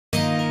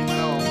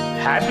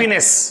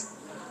Happiness,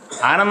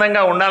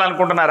 ఆనందంగా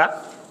ఉండాలనుకుంటున్నారా?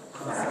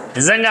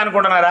 నిజంగా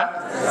అనుకుంటున్నారా?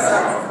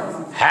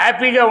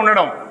 హ్యాపీగా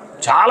ఉండడం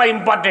చాలా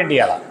ఇంపార్టెంట్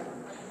ఇవాళ.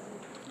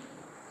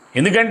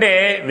 ఎందుకంటే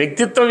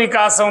వ్యక్తిత్వ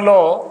వికాసంలో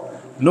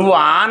నువ్వు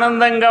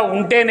ఆనందంగా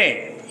ఉంటేనే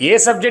ఏ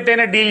సబ్జెక్ట్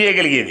అయినా డీల్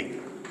చేయగలిగేది.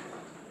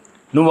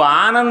 నువ్వు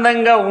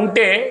ఆనందంగా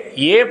ఉంటే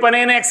ఏ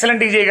పనైనా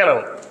ఎక్సలెంట్గా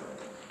చేయగలవు.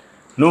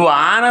 నువ్వు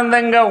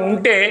ఆనందంగా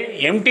ఉంటే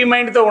ఎంటీ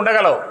మైండ్తో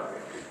ఉండగలవు.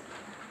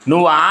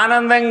 నువ్వు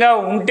ఆనందంగా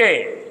ఉంటే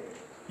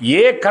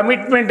ఏ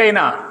కమిట్మెంట్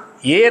అయినా,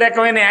 ఏ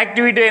రకమైన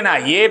యాక్టివిటీ అయినా,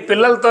 ఏ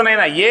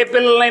పిల్లలతోనైనా, ఏ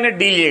పిల్లలైనా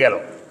డీల్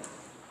చేయగలవు.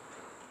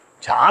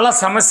 చాలా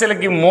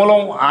సమస్యలకి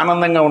మూలం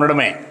ఆనందంగా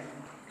ఉండడమే.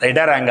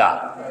 రైటా రాంగా?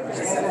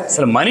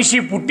 అసలు మనిషి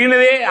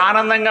పుట్టినదే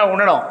ఆనందంగా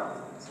ఉండడం.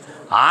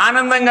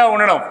 ఆనందంగా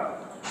ఉండడం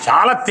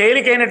చాలా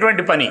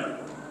తేలికైనటువంటి పని.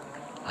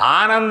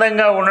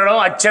 ఆనందంగా ఉండడం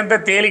అత్యంత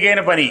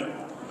తేలికైన పని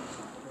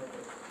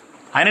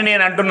అని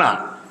నేను అంటున్నా.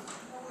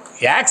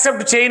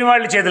 యాక్సెప్ట్ చేయని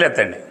వాళ్ళు చేతులు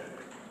ఎత్తండి.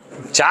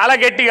 చాలా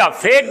గట్టిగా,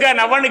 ఫేక్గా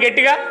నవ్వండి.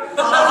 గట్టిగా,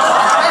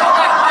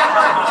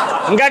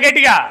 ఇంకా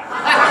గట్టిగా.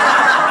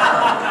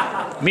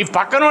 మీ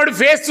పక్కనోడి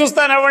ఫేస్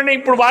చూస్తా నవ్వండి.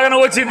 ఇప్పుడు బాగా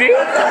నవ్వు వచ్చింది.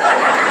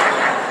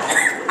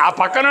 ఆ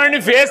పక్కనోడిని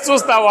ఫేస్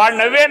చూస్తా, వాడు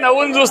నవ్వే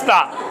నవ్వుని చూస్తా.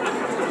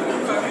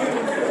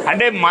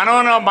 అంటే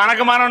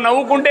మనకు మనం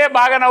నవ్వుకుంటే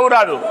బాగా నవ్వు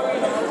రాదు.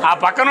 ఆ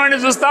పక్కనోడిని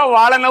చూస్తా,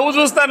 వాళ్ళ నవ్వు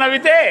చూస్తా,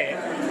 నవ్వితే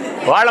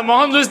వాళ్ళ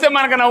మొహం చూస్తే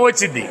మనకు నవ్వు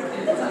వచ్చింది.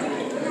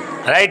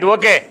 Right,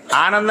 okay.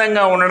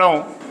 ఆనందంగా ఉండడం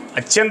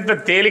అత్యంత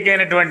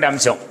తేలికైనటువంటి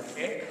అంశం.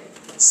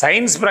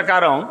 సైన్స్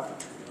ప్రకారం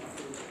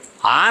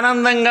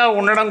ఆనందంగా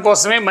ఉండడం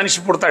కోసమే మనిషి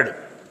పుడతాడు.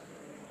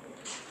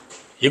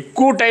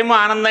 ఎక్కువ టైం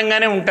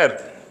ఆనందంగానే ఉంటారు,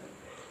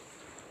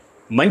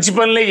 మంచి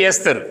పనులే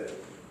చేస్తారు.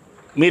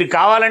 మీరు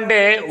కావాలంటే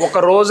ఒక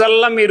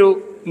రోజల్లా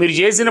మీరు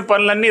చేసిన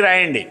పనులన్నీ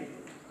రాయండి,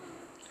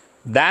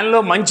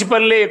 దానిలో మంచి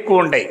పనులే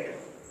ఎక్కువ ఉంటాయి.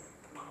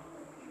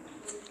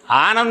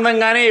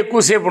 ఆనందంగానే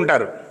ఎక్కువసేపు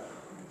ఉంటారు.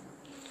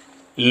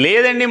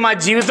 లేదండి మా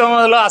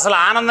జీవితంలో అసలు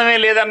ఆనందమే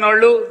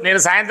లేదన్నోళ్ళు, నేను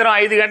సాయంత్రం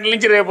 5 గంటల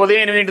నుంచి రేపు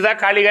ఉదయం 8 దాకా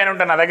ఖాళీగానే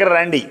ఉంటాను, నా దగ్గర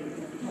రండి.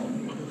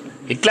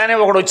 ఇట్లానే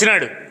ఒకడు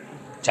వచ్చినాడు,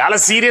 చాలా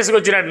సీరియస్గా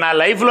వచ్చినాడు. నా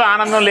లైఫ్లో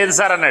ఆనందం లేదు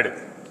సార్ అన్నాడు.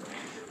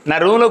 నా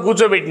రూమ్లో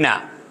కూర్చోబెట్టినా,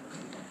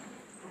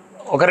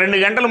 ఒక 2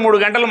 గంటలు 3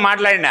 గంటలు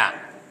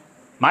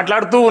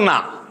మాట్లాడుతూ ఉన్నా.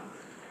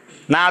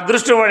 నా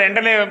అదృష్టం వాడు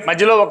వెంటనే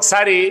మధ్యలో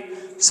ఒకసారి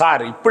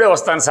సార్ ఇప్పుడే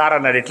వస్తాను సార్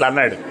అన్నాడు. ఇట్లా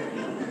అన్నాడు.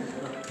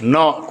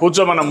 నో,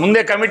 కూర్చోమన్నా,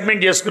 ముందే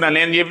కమిట్మెంట్ చేసుకున్నా.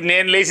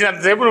 నేను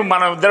లేచినంతసేపు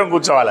మనం ఇద్దరం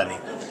కూర్చోవాలని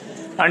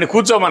అని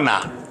కూర్చోమన్నా.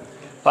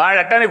 వాడు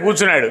అట్టానే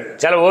కూర్చున్నాడు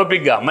చాలా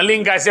ఓపిక్గా. మళ్ళీ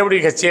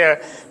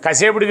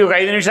కాసేపటికి ఒక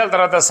 5 నిమిషాల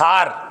తర్వాత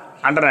సార్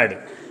అంటున్నాడు.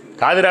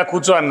 కాదురా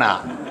కూర్చో అన్నా.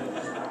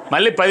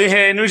 మళ్ళీ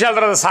 15 నిమిషాల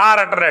తర్వాత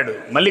సార్ అంటున్నాడు.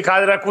 మళ్ళీ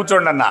కాదురా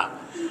కూర్చోండి అన్నా.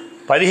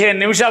 15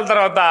 నిమిషాల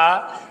తర్వాత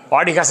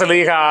వాడికి అసలు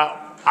ఇక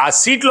ఆ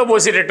సీట్లో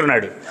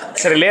పోసేటట్టున్నాడు.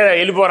 సరే లేదా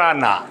వెళ్ళిపోరా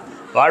అన్న.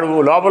 వాడు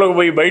లోపలికి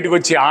పోయి బయటకు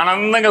వచ్చి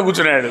ఆనందంగా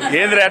కూర్చున్నాడు.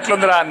 ఏంద్రా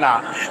ఎట్లుందిరా అన్న?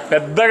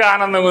 పెద్దగా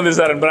ఆనందంగా ఉంది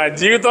సార్. నా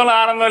జీవితంలో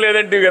ఆనందం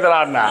లేదంటే కదరా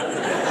అన్న.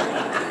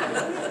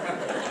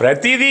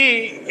 ప్రతిదీ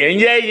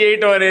ఎంజాయ్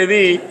చేయటం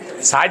అనేది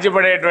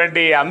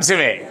సాధ్యపడేటువంటి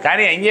అంశమే,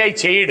 కానీ ఎంజాయ్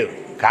చేయడు.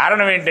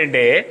 కారణం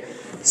ఏంటంటే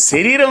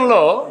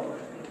శరీరంలో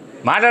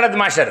మాట్లాడద్దు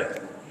మాస్టర్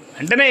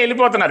అంటేనే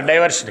వెళ్ళిపోతున్నారు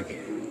డైవర్షన్కి.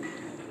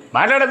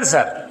 మాట్లాడద్దు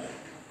సార్.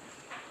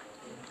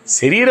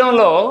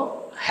 శరీరంలో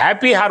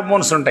హ్యాపీ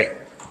హార్మోన్స్ ఉంటాయి.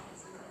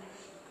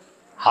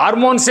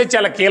 హార్మోన్సే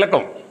చాలా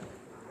కీలకం.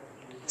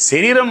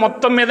 శరీరం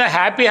మొత్తం మీద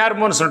హ్యాపీ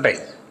హార్మోన్స్ ఉంటాయి.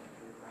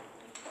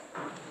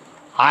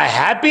 ఆ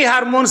హ్యాపీ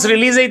హార్మోన్స్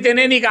రిలీజ్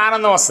అయితేనే నీకు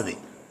ఆనందం వస్తుంది.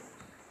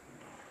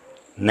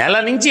 నెల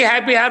నుంచి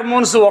హ్యాపీ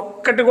హార్మోన్స్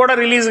ఒక్కటి కూడా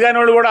రిలీజ్ కాని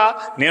వాళ్ళు కూడా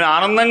నేను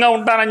ఆనందంగా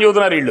ఉంటానని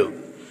చెబుతున్నారు వీళ్ళు.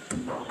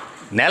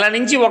 నెల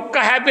నుంచి ఒక్క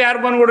హ్యాపీ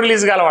హార్మోన్ కూడా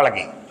రిలీజ్ కాల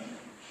వాళ్ళకి.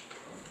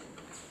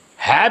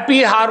 హ్యాపీ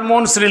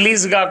హార్మోన్స్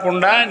రిలీజ్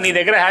కాకుండా నీ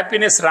దగ్గర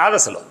హ్యాపీనెస్ రాదు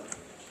అసలు.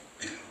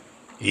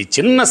 ఈ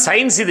చిన్న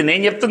సైన్స్ ఇది,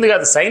 నేను చెప్తుంది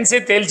కాదు, సైన్సే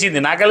తేల్చింది.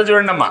 నాకెళ్ళి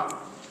చూడండి అమ్మా.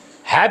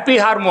 హ్యాపీ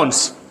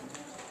హార్మోన్స్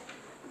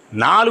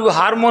 4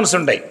 హార్మోన్స్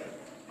ఉంటాయి.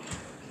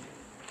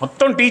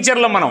 మొత్తం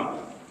టీచర్లో మనం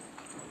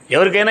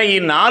ఎవరికైనా ఈ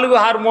 4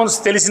 హార్మోన్స్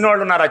తెలిసిన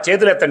వాళ్ళు ఉన్నారు? ఆ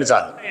చేతులు ఎత్తండి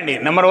చాలు.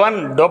 Number 1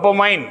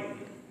 dopamine,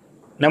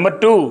 number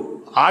 2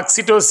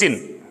 oxytocin,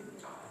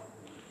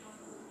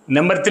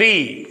 number 3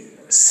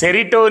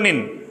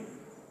 serotonin,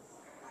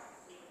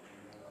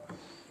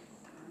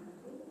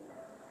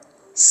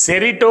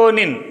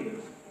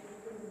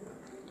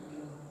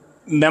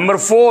 number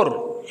 4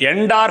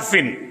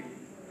 endorphin.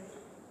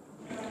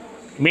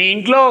 మీ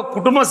ఇంట్లో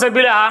కుటుంబ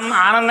సభ్యులు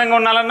ఆనందంగా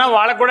ఉండాలన్నా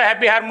వాళ్ళకు కూడా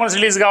హ్యాపీ హార్మోన్స్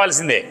రిలీజ్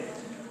కావాల్సిందే.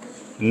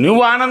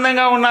 నువ్వు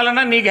ఆనందంగా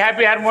ఉండాలన్నా నీకు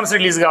హ్యాపీ హార్మోన్స్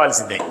రిలీజ్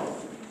కావాల్సిందే.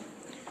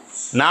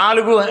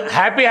 4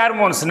 హ్యాపీ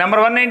హార్మోన్స్.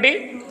 నెంబర్ 1 ఏంటి?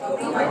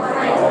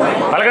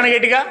 పలకండి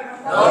గట్టిగా,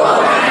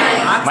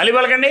 మళ్ళీ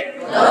పలకండి.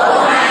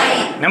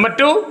 Number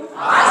 2,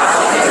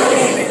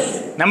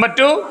 number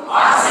 2,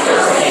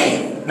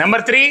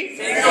 number 3,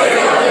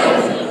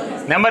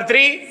 number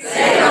 3,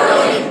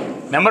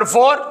 number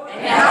 4,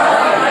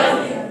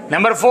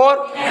 number 4,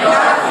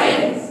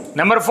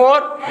 number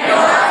 4.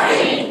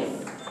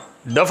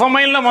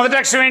 డోపమైన్లో మొదటి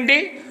అక్షరం ఏంటి?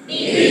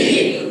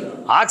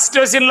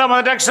 ఆక్సిటోసిన్లో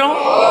మొదటి అక్షరం,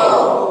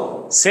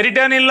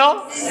 సెరిటోనిన్లో,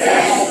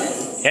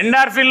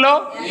 ఎండార్ఫిన్లో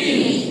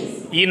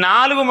ఈ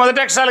 4 మొదటి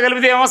అక్షరాలు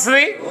కలిపితే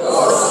ఏమొస్తుంది?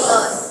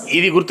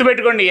 ఇది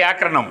గుర్తుపెట్టుకోండి, ఈ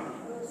ఆక్రణం.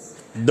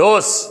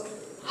 డోస్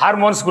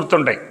హార్మోన్స్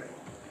గుర్తుంటాయి.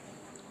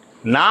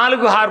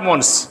 4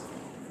 హార్మోన్స్,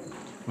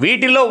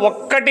 వీటిలో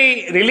ఒక్కటి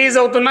రిలీజ్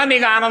అవుతున్నా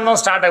నీకు ఆనందం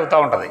స్టార్ట్ అవుతూ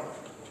ఉంటుంది.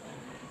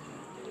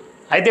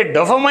 అయితే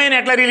డోపమైన్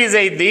ఎట్లా రిలీజ్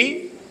అయ్యిద్ది,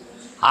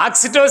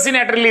 ఆక్సిటోసిన్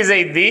ఎట్లా రిలీజ్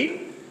అయ్యిద్ది,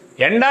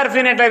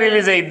 ఎండార్ఫిన్ ఎట్లా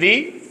రిలీజ్ అయ్యిద్ది,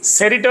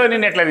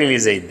 సెరిటోనిన్ ఎట్లా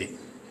రిలీజ్ అయ్యిద్ది,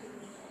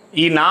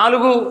 ఈ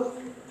 4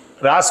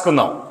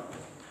 రాసుకుందాం.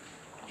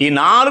 ఈ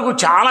 4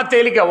 చాలా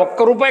తేలిక,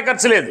 ₹1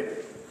 ఖర్చు లేదు.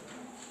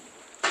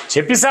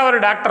 చెప్పేసావారు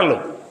డాక్టర్లు,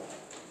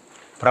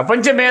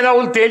 ప్రపంచ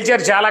మేధావులు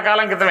తేల్చారు చాలా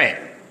కాలం క్రితమే.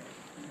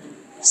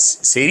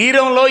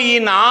 శరీరంలో ఈ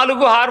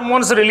 4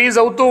 హార్మోన్స్ రిలీజ్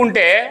అవుతూ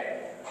ఉంటే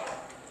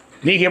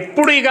నీకు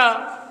ఎప్పుడు ఇక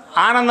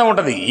ఆనందం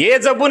ఉంటుంది. ఏ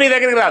జబ్బు నీ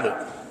దగ్గరికి రాదు,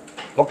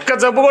 ఒక్క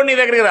జబ్బు కూడా నీ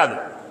దగ్గరికి రాదు.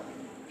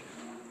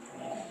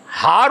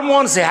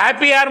 హార్మోన్స్,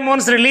 హ్యాపీ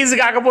హార్మోన్స్ రిలీజ్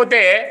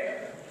కాకపోతే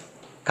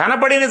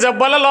కనపడిన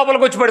జబ్బుల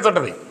లోపలికి వచ్చి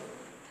పెడుతుంటుంది.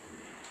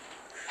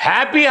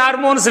 హ్యాపీ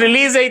హార్మోన్స్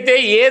రిలీజ్ అయితే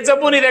ఏ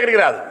జబ్బు నీ దగ్గరికి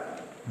రాదు,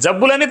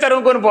 జబ్బులన్నీ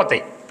తరుముకొని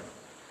పోతాయి.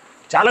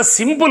 చాలా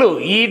సింపుల్.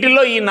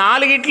 వీటిల్లో ఈ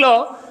 4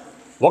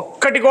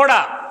 ఒక్కటి కూడా,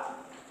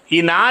 ఈ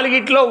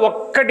 4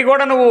 ఒక్కటి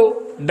కూడా నువ్వు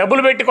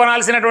డబ్బులు పెట్టి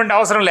కొనాల్సినటువంటి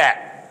అవసరం లే.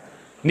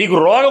 నీకు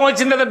రోగం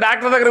వచ్చిన తర్వాత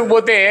డాక్టర్ దగ్గరికి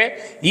పోతే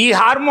ఈ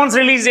హార్మోన్స్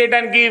రిలీజ్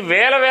చేయడానికి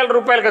వేల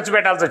రూపాయలు ఖర్చు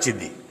పెట్టాల్సి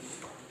వచ్చింది.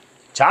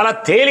 చాలా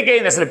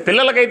తేలికైంది, అసలు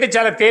పిల్లలకైతే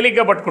చాలా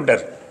తేలిగ్గా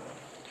పట్టుకుంటారు.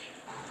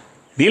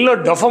 దీనిలో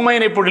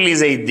డోపమైన్ ఎప్పుడు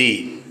రిలీజ్ అయ్యిద్ది?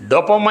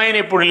 డోపమైన్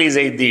ఎప్పుడు రిలీజ్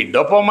అయ్యిద్ది?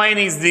 Dopamine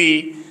is the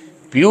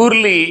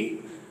purely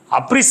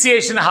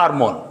appreciation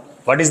hormone.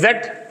 What is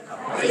that?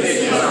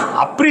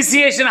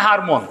 Appreciation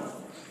hormone.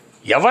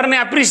 ఎవరిని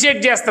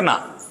అప్రిషియేట్ చేస్తున్నా,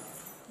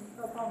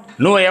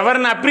 నువ్వు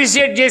ఎవరిని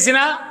అప్రిషియేట్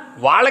చేసినా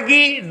వాళ్ళకి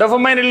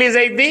డోపమైన్ రిలీజ్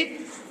అయ్యిద్ది.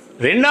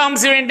 రెండో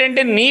అంశం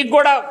ఏంటంటే నీకు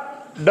కూడా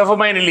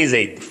డోపమైన్ రిలీజ్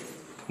అయ్యిద్ది.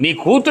 నీ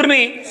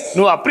కూతుర్ని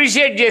నువ్వు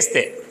అప్రిషియేట్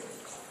చేస్తే,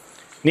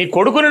 నీ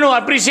కొడుకుని నువ్వు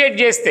అప్రిషియేట్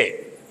చేస్తే,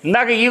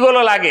 ఇందాక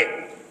ఈగోలో లాగే,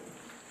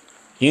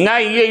 ఇంకా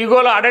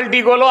ఈగోలో, అడల్ట్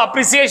ఈగోలో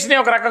అప్రిసియేషనే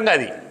ఒక రకంగా,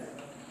 అది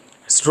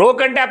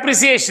స్ట్రోక్ అంటే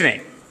అప్రిసియేషనే.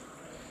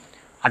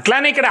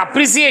 అట్లానే ఇక్కడ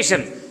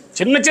అప్రిసియేషన్,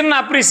 చిన్న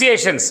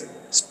అప్రిసియేషన్స్.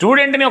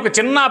 స్టూడెంట్ని ఒక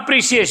చిన్న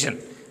అప్రిషియేషన్,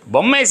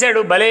 బొమ్మ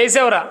వేసాడు, భలే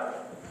వేసావురా,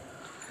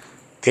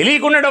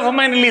 తెలియకుండా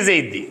డోపమైన్ రిలీజ్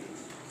అయ్యిద్ది.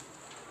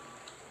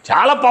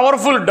 చాలా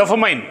పవర్ఫుల్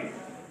డోపమైన్.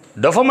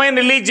 డోపమైన్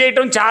రిలీజ్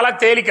చేయటం చాలా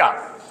తేలిక.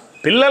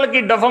 పిల్లలకి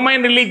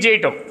డోపమైన్ రిలీజ్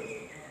చేయటం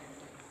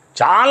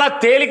చాలా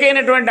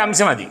తేలికైనటువంటి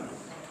అంశం అది.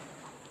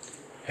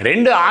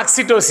 2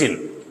 ఆక్సిటోసిన్,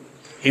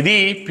 ఇది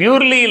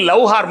purely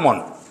love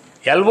hormone,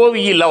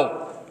 LOVE love.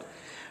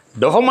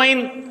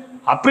 Dopamine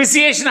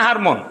appreciation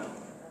hormone.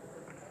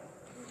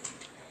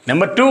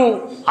 Number 2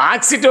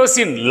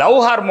 oxytocin love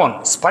hormone,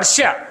 స్పర్శ.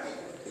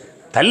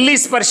 తల్లి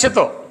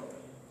స్పర్శతో,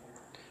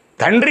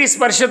 తండ్రి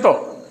స్పర్శతో,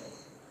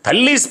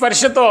 తల్లి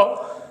స్పర్శతో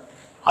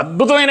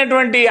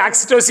అద్భుతమైనటువంటి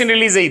ఆక్సిటోసిన్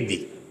రిలీజ్ అయ్యిద్ది.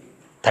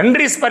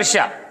 తండ్రి స్పర్శ.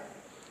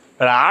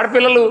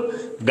 ఆడపిల్లలు,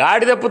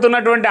 గాడి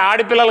తప్పుతున్నటువంటి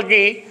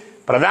ఆడపిల్లలకి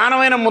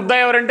ప్రధానమైన ముద్ద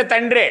ఎవరంటే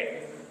తండ్రే.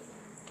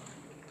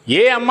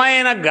 ఏ అమ్మాయి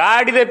అయినా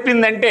గాడి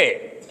తప్పిందంటే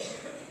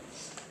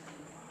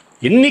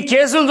ఎన్ని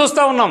కేసులు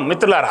చూస్తూ ఉన్నాం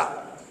మిత్రులారా.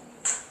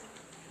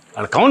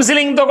 వాళ్ళ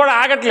కౌన్సిలింగ్తో కూడా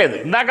ఆగట్లేదు.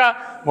 ఇందాక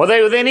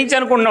ఉదయం నుంచి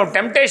అనుకుంటున్నాం,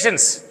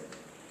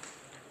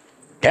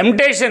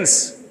 టెంప్టేషన్స్,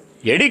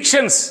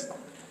 ఎడిక్షన్స్.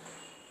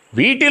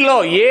 వీటిల్లో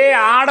ఏ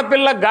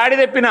ఆడపిల్ల గాడి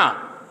తప్పినా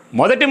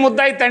మొదటి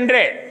ముద్దాయి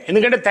తండ్రే.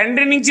 ఎందుకంటే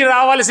తండ్రి నుంచి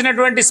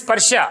రావాల్సినటువంటి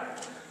స్పర్శ,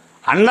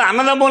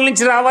 అన్నదమ్ముల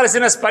నుంచి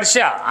రావాల్సిన స్పర్శ,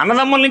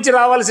 అన్నదమ్ముల నుంచి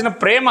రావాల్సిన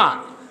ప్రేమ,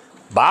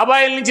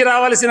 బాబాయిల నుంచి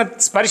రావాల్సిన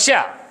స్పర్శ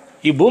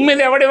ఈ భూమి మీద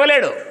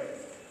ఎవడివ్వలేడు.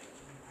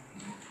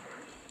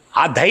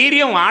 ఆ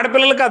ధైర్యం,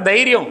 ఆడపిల్లలకి ఆ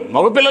ధైర్యం,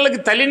 మగపిల్లలకి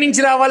తల్లి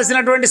నుంచి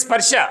రావాల్సినటువంటి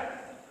స్పర్శ.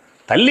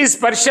 తల్లి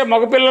స్పర్శ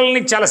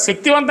మగపిల్లల్ని చాలా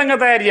శక్తివంతంగా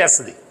తయారు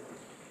చేస్తుంది.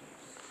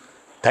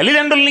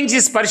 తల్లిదండ్రుల నుంచి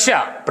స్పర్శ,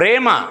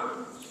 ప్రేమ,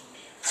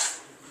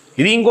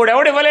 ఇది ఇంకోటి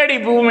ఎవడు ఇవ్వలేడు ఈ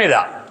భూమి మీద.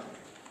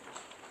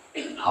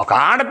 ఒక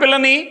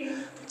ఆడపిల్లని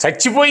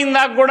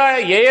చచ్చిపోయిందాక కూడా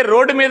ఏ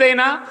రోడ్డు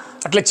మీదైనా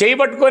అట్లా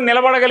చేయబట్టుకొని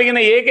నిలబడగలిగిన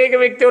ఏకైక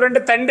వ్యక్తి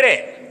ఎవరంటే తండ్రే,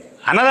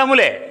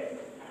 అన్నదమ్ములే.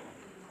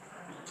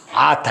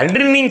 ఆ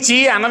తండ్రి నుంచి,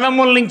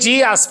 అన్నదమ్ముల నుంచి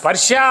ఆ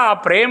స్పర్శ, ఆ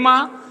ప్రేమ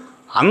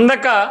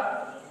అందక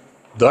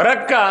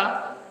దొరక్క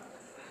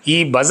ఈ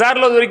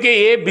బజార్లో దొరికే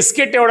ఏ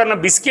బిస్కెట్, ఎవడన్నా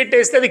బిస్కెట్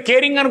వేస్తే అది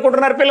కేరింగ్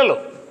అనుకుంటున్నారు పిల్లలు.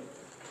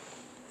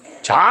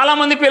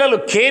 చాలామంది పిల్లలు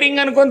కేరింగ్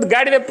అనుకొని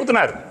గాడి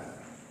తెప్పుతున్నారు.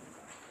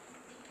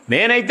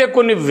 నేనైతే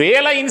కొన్ని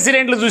వేల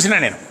ఇన్సిడెంట్లు చూసినా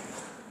నేను.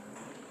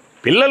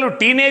 పిల్లలు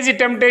టీనేజ్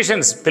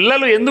టెంప్టేషన్స్.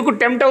 పిల్లలు ఎందుకు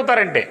టెంప్ట్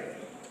అవుతారంటే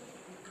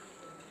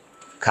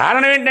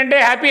కారణం ఏంటంటే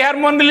హ్యాపీ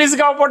హార్మోన్ రిలీజ్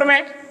కాకపోవడమే.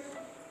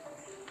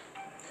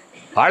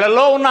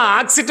 వాళ్ళలో ఉన్న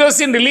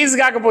ఆక్సిటోసిన్ రిలీజ్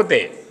కాకపోతే,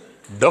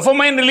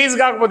 డోపమైన్ రిలీజ్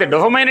కాకపోతే,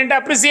 డోపమైన్ అంటే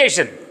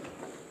అప్రిసియేషన్,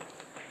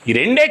 ఈ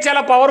రెండే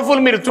చాలా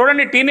పవర్ఫుల్. మీరు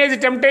చూడండి, టీనేజ్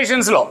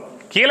టెంప్టేషన్స్లో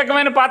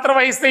కీలకమైన పాత్ర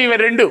వహిస్తాయి ఇవి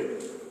 2.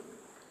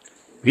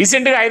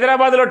 రీసెంట్గా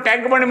హైదరాబాద్లో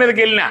ట్యాంక్ బండి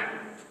మీదకి వెళ్ళిన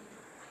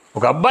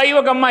ఒక అబ్బాయి,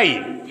 ఒక అమ్మాయి,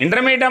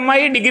 ఇంటర్మీడియట్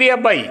అమ్మాయి, డిగ్రీ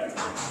అబ్బాయి,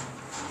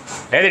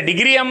 లేదా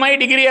డిగ్రీ అమ్మాయి,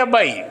 డిగ్రీ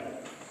అబ్బాయి,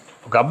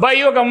 ఒక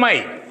అబ్బాయి, ఒక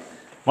అమ్మాయి.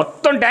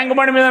 మొత్తం ట్యాంక్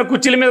బండి మీద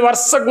కుర్చీల మీద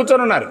వరుసగా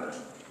కూర్చొని ఉన్నారు.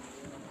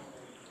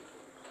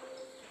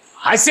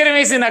 ఆశ్చర్యం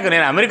వేసి నాకు,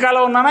 నేను అమెరికాలో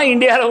ఉన్నానా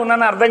ఇండియాలో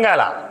ఉన్నానా అర్థం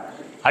కాల.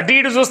 అటు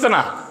ఇటు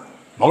చూస్తున్నా,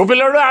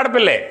 మగపిల్లడు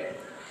ఆడపిల్లే.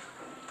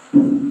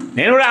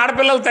 నేను కూడా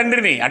ఆడపిల్లల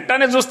తండ్రిని,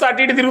 అట్టానే చూస్తూ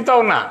అటు ఇటు తిరుగుతూ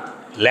ఉన్నా.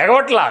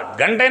 లేగవట్లా,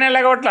 గంటైనా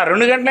లేగవట్లా,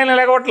 2 గంటలైనా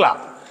లేగవట్లా,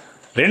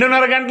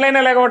 2.5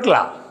 గంటలైనా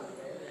లేగవట్లా.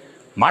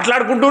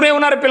 మాట్లాడుకుంటూనే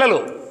ఉన్నారు పిల్లలు.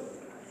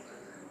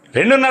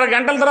 2.5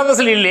 గంటల తర్వాత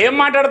అసలు వీళ్ళు ఏం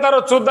మాట్లాడతారో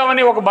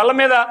చూద్దామని ఒక బల్ల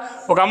మీద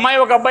ఒక అమ్మాయి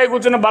ఒక అబ్బాయి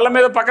కూర్చున్న బల్ల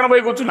మీద పక్కన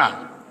పోయి కూర్చున్నా.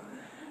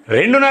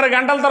 2.5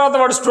 గంటల తర్వాత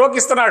వాడు స్ట్రోక్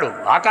ఇస్తున్నాడు.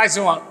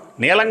 ఆకాశం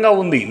నీలంగా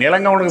ఉంది,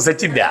 నీలంగా ఉండక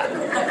సచ్చిద్దా,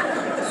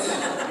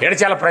 ఇక్కడ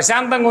చాలా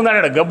ప్రశాంతంగా ఉంది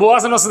అన్నాడు. గబ్బు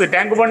వాసన వస్తుంది.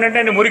 ట్యాంకు బండి అంటే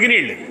అన్ని మురికి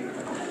నీళ్ళు,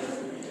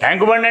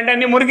 ట్యాంకు బండి అంటే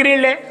అన్ని మురికి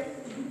నీళ్ళే.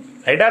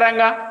 రైటా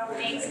రాంగా?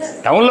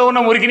 టౌన్లో ఉన్న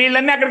మురికి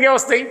నీళ్ళన్నీ అక్కడికే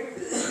వస్తాయి.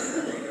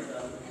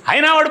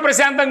 అయినా వాడు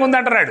ప్రశాంతంగా ఉంది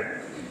అంటున్నాడు.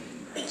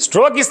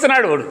 స్ట్రోక్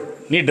ఇస్తున్నాడు వాడు.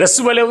 నీ డ్రెస్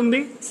భలే ఉంది.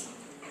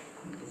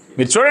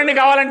 మీరు చూడండి,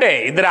 కావాలంటే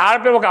ఇద్దరు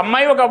ఆడపిల్ల, ఒక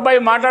అమ్మాయి ఒక అబ్బాయి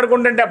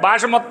మాట్లాడుకుంటుంటే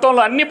భాష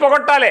మొత్తంలో అన్నీ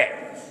పొగట్టాలే.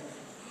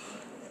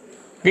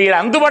 ఇక్కడ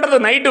అంతుపట్టదు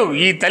నైటు.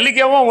 ఈ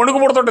తల్లికేమో వణుకు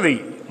పుడుతుంటుంది.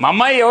 మా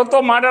అమ్మాయి ఎవరితో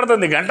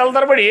మాట్లాడుతుంది, గంటల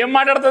తరబడి ఏం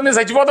మాట్లాడుతుంది,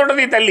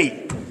 చచ్చిపోతుంటుంది. ఈ తల్లి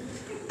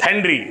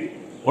తండ్రి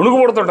వణుకు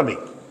పుడుతుంటుంది.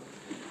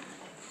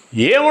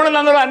 ఏముండదు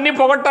అందులో, అన్నీ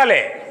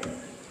పొగట్టాలే.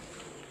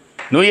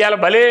 నువ్వు ఇవాళ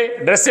భలే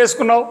డ్రెస్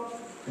వేసుకున్నావు,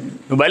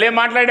 నువ్వు భలే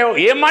మాట్లాడావు,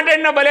 ఏం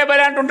మాట్లాడినా భలే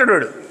భలే అంటుంటాడు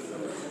వాడు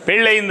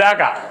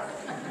పెళ్ళయిందాకా.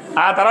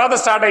 ఆ తర్వాత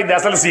స్టార్ట్ అయింది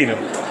అసలు సీను.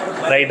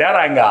 రైటా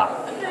రాంగా?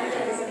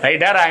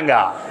 రైటా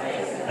రాంగా?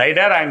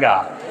 రైటా రాంగా?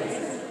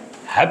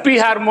 హ్యాపీ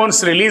హార్మోన్స్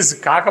రిలీజ్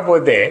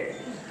కాకపోతే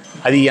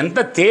అది ఎంత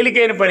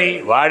తేలికైన పని.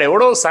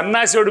 వాడెవడో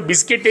సన్నాసివాడు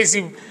బిస్కెట్ వేసి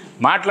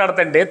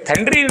మాట్లాడుతుంటే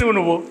తండ్రి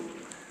నువ్వు,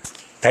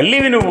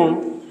 తల్లివి నువ్వు,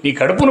 నీ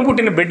కడుపును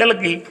పుట్టిన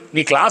బిడ్డలకి,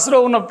 నీ క్లాసులో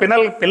ఉన్న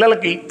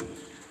పిల్లలకి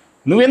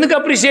నువ్వెందుకు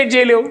అప్రిషియేట్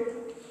చేయలేవు?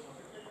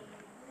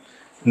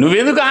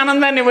 నువ్వెందుకు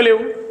ఆనందాన్ని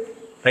ఇవ్వలేవు?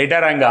 రైటా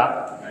రాంగా?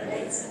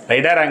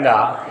 రైటా రాంగా?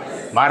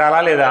 మారాలా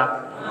లేదా?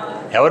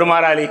 ఎవరు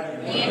మారాలి?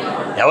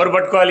 ఎవరు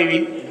పట్టుకోవాలి ఇవి?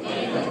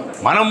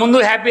 మనం ముందు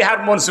హ్యాపీ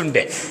హార్మోన్స్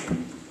ఉంటే.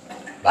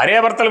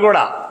 భార్యాభర్తలు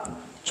కూడా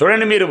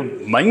చూడండి, మీరు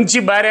మంచి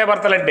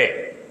భార్యాభర్తలు అంటే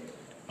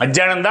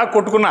మధ్యాహ్నం దాకా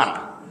కొట్టుకున్నా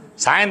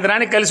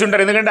సాయంత్రానికి కలిసి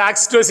ఉంటారు. ఎందుకంటే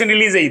ఆక్సిటోసిన్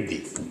రిలీజ్ అయ్యిద్ది.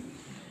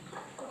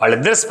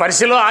 వాళ్ళిద్దరు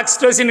స్పర్శలో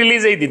ఆక్సిటోసిన్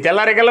రిలీజ్ అయ్యిద్ది.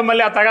 తెల్లారికల్లా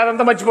మళ్ళీ ఆ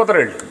తగాదంతా మర్చిపోతారు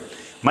వాళ్ళు.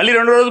 మళ్ళీ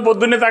 2 రోజులు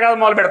పొద్దున్నే తగాద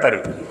మొదలు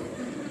పెడతారు.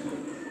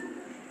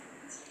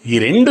 ఈ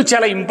 2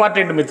 చాలా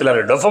important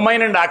మిత్రులారు,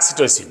 dopamine and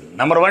oxytocin.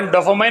 Number 1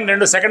 dopamine,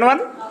 2 second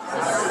one.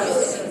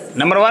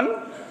 Number 1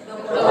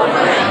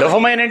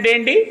 dopamine అంటే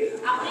ఏంటి?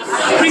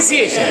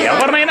 అప్రిసియేషన్.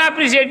 ఎవరినైనా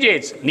అప్రిషియేట్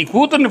చేయొచ్చు. నీ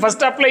కూతుర్ని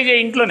ఫస్ట్ అప్లై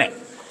చేయి ఇంట్లోనే.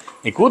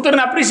 నీ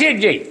కూతుర్ని అప్రిషియేట్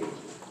చేయి.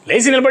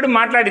 లేచి నిలబడి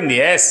మాట్లాడింది,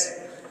 ఎస్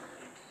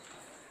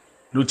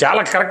నువ్వు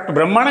చాలా కరెక్ట్,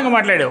 బ్రహ్మాండంగా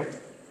మాట్లాడావు.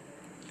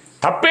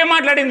 తప్పే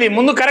మాట్లాడింది,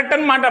 ముందు కరెక్ట్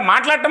అని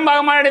మాట్లాడటం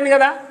బాగా మాట్లాడింది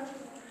కదా.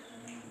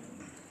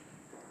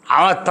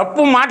 ఆమె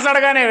తప్పు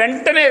మాట్లాడగానే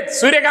వెంటనే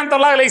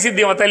సూర్యకాంతంలాగా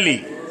లేసిద్ది మా తల్లి.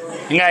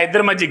 ఇంకా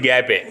ఇద్దరి మధ్య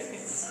గ్యాపే.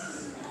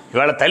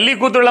 ఇవాళ తల్లి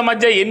కూతుళ్ళ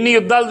మధ్య ఎన్ని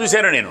యుద్ధాలు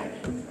చూశాను నేను.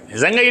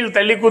 నిజంగా వీళ్ళు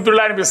తల్లి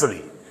కూతుళ్ళ అనిపిస్తుంది.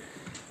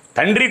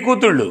 తండ్రి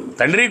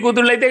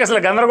కూతుళ్ళు అయితే అసలు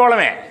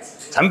గందరగోళమే.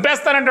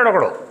 చంపేస్తానంటాడు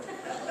ఒకడు,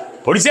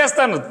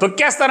 పొడిచేస్తాను,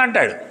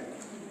 తొక్కేస్తానంటాడు.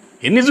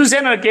 ఎన్ని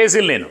చూశాను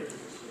కేసులు నేను.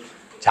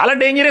 చాలా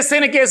డేంజరస్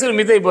అయిన కేసులు.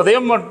 మీతో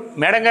ఉదయం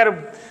మేడం గారు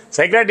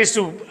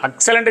సైక్రాటిస్టు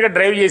ఎక్సలెంట్గా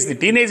డ్రైవ్ చేసింది.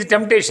 టీనేజ్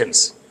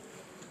టెంప్టేషన్స్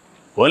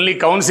ఓన్లీ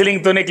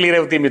కౌన్సిలింగ్తోనే క్లియర్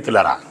అవుతాయి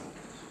మిత్రులారా.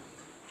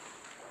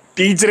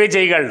 టీచరే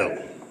చేయగలడు,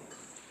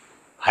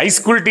 హై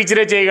స్కూల్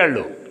టీచరే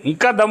చేయగలడు,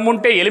 ఇంకా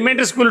దమ్ముంటే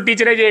ఎలిమెంటరీ స్కూల్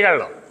టీచరే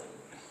చేయగలడు.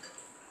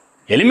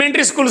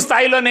 ఎలిమెంటరీ స్కూల్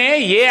స్థాయిలోనే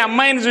ఏ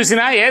అమ్మాయిని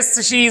చూసినా yes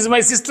she is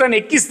my sister అని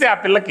ఎక్కిస్తే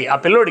ఆ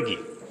పిల్లోడికి,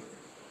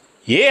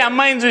 ఏ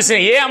అమ్మాయిని చూసినా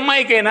ఏ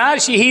అమ్మాయికైనా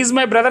షీ ఈజ్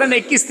మై బ్రదర్ అని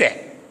ఎక్కిస్తే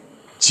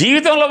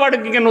జీవితంలో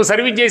వాడికి ఇంకా నువ్వు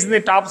సర్వీస్ చేసింది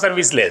టాప్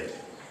సర్వీస్ లేదు.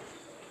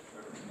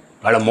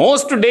 వాళ్ళ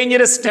మోస్ట్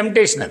డేంజరస్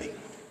టెంప్టేషన్ అది.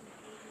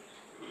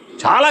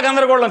 చాలా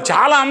గందరగోళం,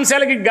 చాలా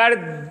అంశాలకి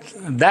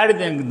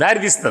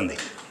దారితీస్తుంది.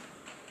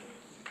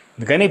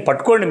 అందుకని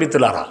పట్టుకోండి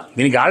మిత్రులారా,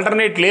 దీనికి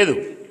ఆల్టర్నేట్ లేదు.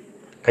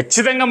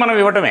 ఖచ్చితంగా మనం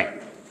ఇవ్వటమే.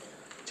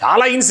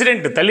 చాలా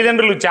ఇన్సిడెంట్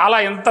తల్లిదండ్రులు చాలా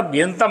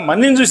ఎంత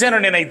మందిని చూశానో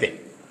నేనైతే.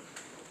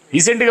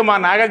 రీసెంట్గా మా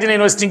నాగార్జున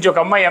యూనివర్సిటీ నుంచి ఒక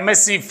అమ్మాయి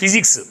ఎంఎస్సి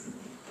ఫిజిక్స్,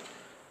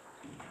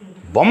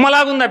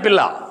 బొమ్మలాగుంది ఆ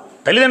పిల్ల.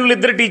 తల్లిదండ్రులు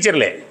ఇద్దరు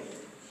టీచర్లే.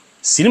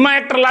 సినిమా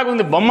యాక్టర్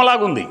లాగుంది,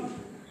 బొమ్మలాగుంది.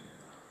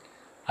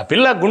 ఆ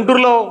పిల్ల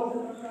గుంటూరులో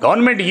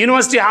గవర్నమెంట్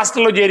యూనివర్సిటీ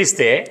హాస్టల్లో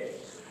చేరిస్తే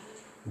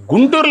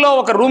గుంటూరులో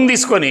ఒక రూమ్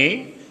తీసుకొని,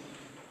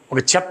 ఒక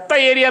చెత్త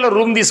ఏరియాలో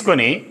రూమ్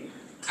తీసుకొని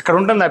అక్కడ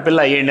ఉంటుంది ఆ పిల్ల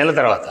 7 నెలల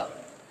తర్వాత.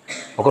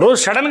 ఒకరోజు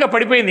సడన్గా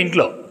పడిపోయింది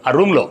ఇంట్లో, ఆ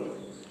రూమ్లో.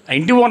 ఆ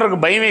ఇంటి ఓనర్కి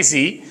భయం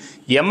వేసి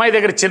ఈ అమ్మాయి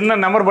దగ్గర చిన్న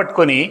నెంబర్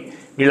పట్టుకొని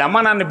వీళ్ళ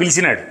అమ్మ నాన్న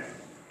పిలిచినాడు.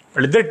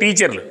 వాళ్ళిద్దరు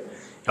టీచర్లు,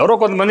 ఎవరో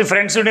కొంతమంది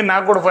ఫ్రెండ్స్ ఉండి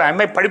నాకు కూడా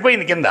అమ్మాయి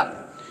పడిపోయింది కింద,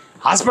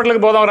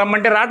 హాస్పిటల్కి పోదాం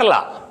రమ్మంటే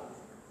రాటలా.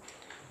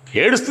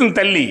 ఏడుస్తుంది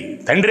తల్లి.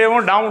 తండ్రి ఏమో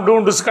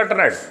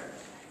డుసుకట్టున్నాడు.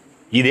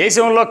 ఈ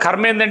దేశంలో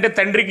కర్మ ఏంటంటే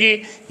తండ్రికి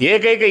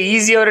ఏకైక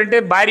ఈజీ ఎవరంటే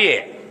భార్యే.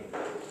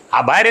 ఆ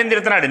భార్యని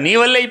తిడుతున్నాడు, నీ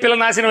వల్లే ఈ పిల్ల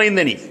నాశనం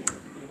అయిందని.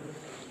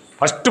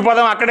 ఫస్ట్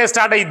పదం అక్కడే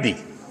స్టార్ట్ అయ్యిద్ది.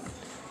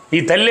 ఈ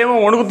తల్లి ఏమో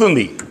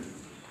వణుకుతుంది.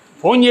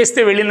 ఫోన్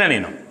చేస్తే వెళ్ళినా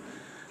నేను,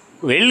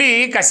 వెళ్ళి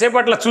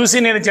కాసేపట్ల చూసి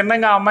నేను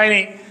చిన్నగా ఆ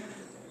అమ్మాయిని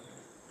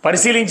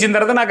పరిశీలించిన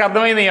తర్వాత నాకు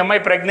అర్థమైంది ఈ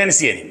అమ్మాయి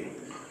ప్రెగ్నెన్సీ అని.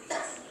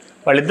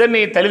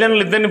 వాళ్ళిద్దరిని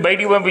తల్లిదండ్రులు ఇద్దరిని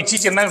బయటికి పంపించి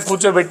చిన్నగా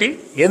కూర్చోబెట్టి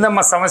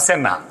ఏందమ్మా సమస్య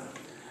అన్నా,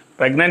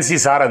 ప్రెగ్నెన్సీ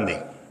సార్ అంది.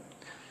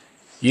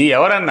 ఈ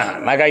ఎవరన్నా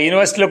నాకు ఆ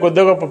యూనివర్సిటీలో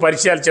కొద్దిగా గొప్ప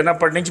పరిచయాలు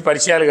చిన్నప్పటి నుంచి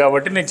పరిచయాలు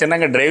కాబట్టి నేను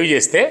చిన్నగా డ్రైవ్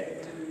చేస్తే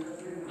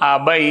ఆ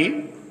అబ్బాయి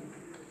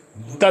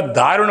ఇంత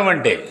దారుణం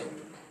అంటే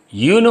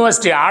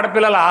యూనివర్సిటీ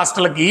ఆడపిల్లల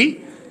హాస్టల్కి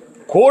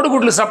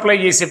కోడిగుడ్లు సప్లై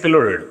చేసే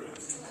పిల్లోడు.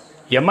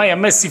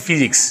 ఎంఎస్సి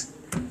ఫిజిక్స్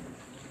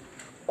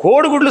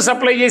కోడిగుడ్లు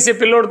సప్లై చేసే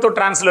పిల్లోడితో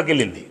ట్రాన్స్లోకి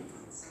వెళ్ళింది.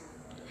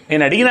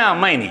 నేను అడిగిన ఆ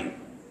అమ్మాయిని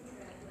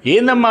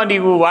ఏందమ్మా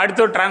నీకు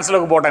వాడితో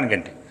ట్రాన్స్లోకి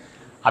పోవడానికంటే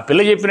ఆ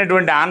పిల్ల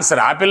చెప్పినటువంటి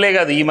ఆన్సర్, ఆ పిల్లే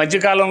కాదు ఈ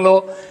మధ్యకాలంలో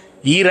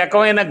ఈ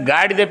రకమైన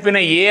గాడి తప్పిన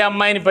ఏ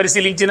అమ్మాయిని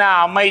పరిశీలించినా ఆ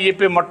అమ్మాయి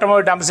చెప్పే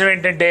మొట్టమొదటి అంశం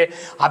ఏంటంటే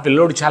ఆ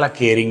పిల్లోడు చాలా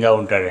కేరింగ్గా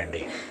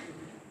ఉంటాడండి.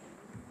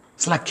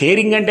 అసలు ఆ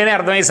కేరింగ్ అంటేనే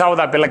అర్థమై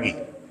సావదు ఆ పిల్లకి.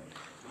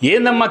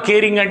 ఏందమ్మా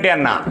కేరింగ్ అంటే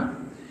అన్నా,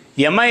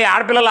 ఈ అమ్మాయి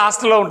ఆడపిల్లల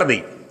హాస్టల్లో ఉంటుంది.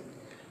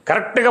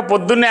 కరెక్ట్గా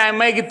పొద్దున్నే ఆ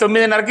అమ్మాయికి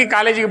 9:30కి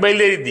కాలేజీకి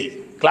బయలుదేరిద్ది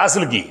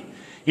క్లాసులకి.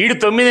 ఈడు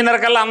 9:30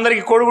 కల్లా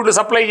అందరికీ కోడిగుడ్లు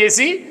సప్లై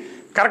చేసి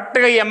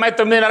కరెక్ట్గా ఈ అమ్మాయి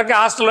 9:30కి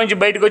హాస్టల్ నుంచి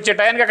బయటకు వచ్చే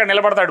టైంకి అక్కడ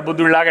నిలబడతాడు,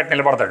 బుద్ధుడిలాగా అట్లా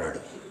నిలబడతాడు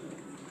వాడు.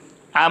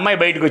 ఆ అమ్మాయి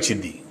బయటకు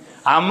వచ్చింది.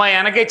 ఆ అమ్మాయి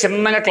వెనకే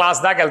చిన్నగా క్లాస్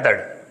దాకా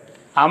వెళ్తాడు.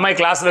 ఆ అమ్మాయి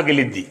క్లాస్లోకి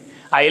వెళ్ళిద్ది.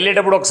 ఆ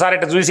వెళ్ళేటప్పుడు ఒకసారి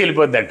ఇట్లా చూసి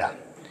వెళ్ళిపోద్దంట.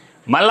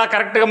 మళ్ళీ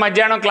కరెక్ట్గా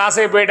మధ్యాహ్నం క్లాస్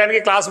అయిపోయడానికి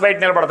క్లాస్ బయట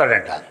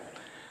నిలబడతాడంట.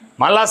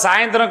 మళ్ళీ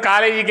సాయంత్రం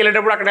కాలేజీకి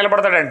వెళ్ళేటప్పుడు అక్కడ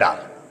నిలబడతాడంట.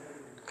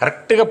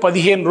 కరెక్ట్గా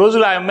 15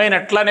 రోజులు ఆ అమ్మాయిని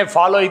అట్లానే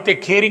ఫాలో అయితే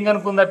కేరింగ్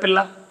అనుకుందా పిల్ల,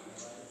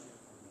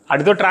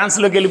 అడితో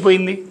ట్రాన్స్లోకి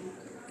వెళ్ళిపోయింది.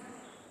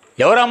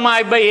 ఎవరమ్మా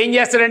అబ్బాయి ఏం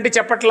చేస్తాడంటే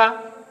చెప్పట్లా.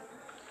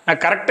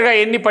 నాకు కరెక్ట్గా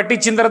ఎన్ని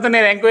పట్టించిన తర్వాత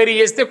నేను ఎంక్వైరీ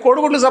చేస్తే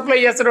కోడిగుడ్లు సప్లై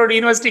చేస్తాడు వాడు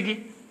యూనివర్సిటీకి.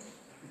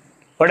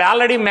 వాడు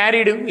ఆల్రెడీ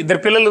మ్యారీడ్,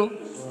 2 పిల్లలు.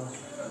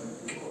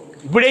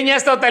 ఇప్పుడు ఏం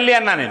చేస్తావు తల్లి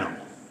అన్నా నేను.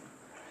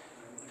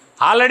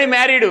 ఆల్రెడీ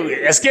మ్యారీడు,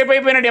 ఎస్కేప్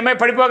అయిపోయినాడు. అమ్మాయి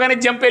పడిపోగానే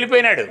జంప్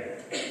వెళ్ళిపోయినాడు.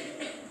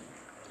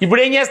 ఇప్పుడు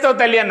ఏం చేస్తావు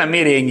తల్లి అన్న.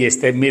 మీరు ఏం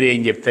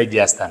చెప్తే ఇది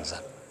చేస్తాను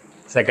సార్,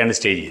 సెకండ్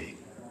స్టేజ్ ఇది.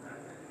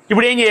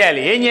 ఇప్పుడు ఏం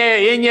చేయాలి,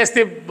 ఏం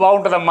చేస్తే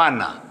బాగుంటుందమ్మా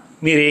అన్న.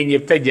 మీరు ఏం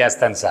చెప్తే ఇది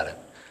చేస్తాను సార్.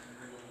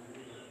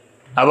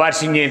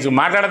 అబార్షన్ చేయించు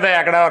మాట్లాడతాయి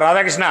అక్కడ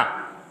రాధాకృష్ణ,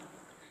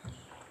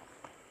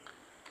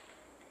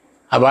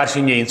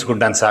 అబార్షన్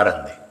చేయించుకుంటాను సార్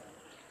అంది.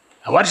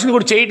 అబార్షన్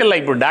కూడా చేయటంలా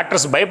ఇప్పుడు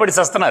డాక్టర్స్ భయపడి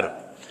వస్తున్నారు.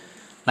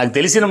 నాకు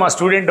తెలిసిన మా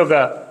స్టూడెంట్ ఒక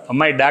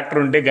అమ్మాయి డాక్టర్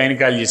ఉంటే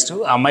గైనకాలజిస్టు,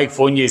 ఆ అమ్మాయికి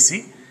ఫోన్ చేసి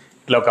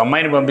ఇట్లా ఒక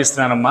అమ్మాయిని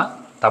పంపిస్తున్నానమ్మా,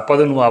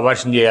 తప్పదు నువ్వు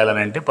అబార్షన్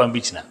చేయాలని అంటే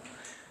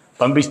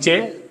పంపిస్తే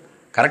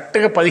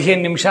కరెక్ట్గా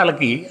 15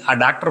 నిమిషాలకి ఆ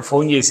డాక్టర్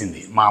ఫోన్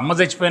చేసింది. మా అమ్మ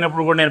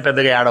చచ్చిపోయినప్పుడు కూడా నేను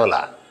పెద్దగా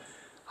ఏడవలా.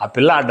 ఆ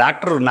పిల్ల ఆ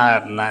డాక్టర్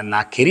నా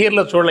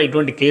కెరియర్లో చూడాలి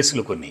ఇటువంటి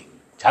కేసులు, కొన్ని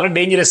చాలా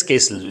డేంజరస్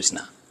కేసులు చూసిన.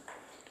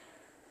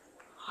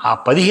 ఆ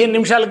 15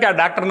 నిమిషాలకి ఆ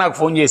డాక్టర్ నాకు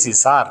ఫోన్ చేసి,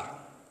 సార్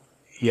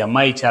ఈ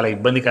అమ్మాయి చాలా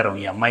ఇబ్బందికరం,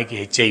 ఈ అమ్మాయికి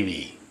HIV.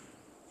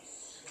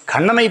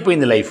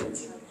 ఖండనైపోయింది life,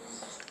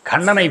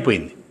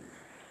 ఖండనైపోయింది.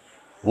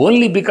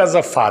 Only because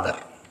of father.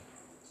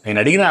 నేను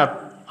అడిగిన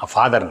ఆ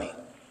ఫాదర్ని,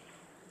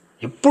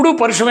 ఎప్పుడూ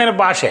పరుషమైన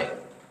భాషే,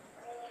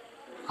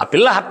 ఆ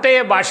పిల్ల హర్ట్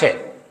అయ్యే భాషే,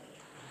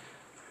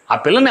 ఆ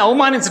పిల్లని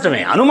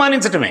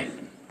అనుమానించటమే,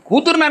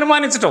 కూతురుని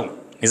అనుమానించటం.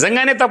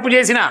 నిజంగానే తప్పు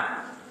చేసినా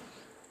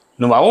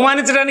నువ్వు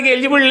అవమానించడానికి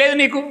ఎలిజిబుల్ లేదు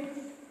నీకు.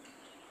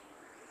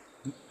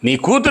 నీ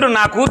కూతురు,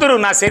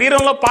 నా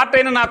శరీరంలో పార్ట్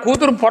అయిన నా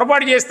కూతురు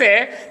పొరపాటు చేస్తే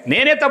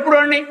నేనే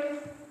తప్పుడోడిని,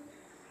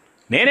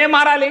 నేనే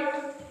మారాలి.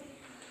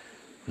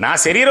 నా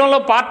శరీరంలో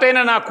పార్ట్ అయిన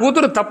నా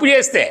కూతురు తప్పు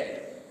చేస్తే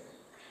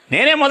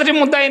నేనే మొదటి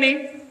ముద్దాయిని.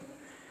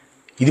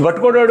 ఇది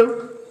పట్టుకోడాడు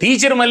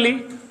టీచర్. మళ్ళీ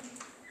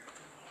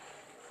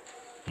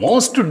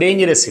మోస్ట్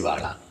డేంజరస్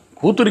ఇవాళ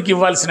కూతురికి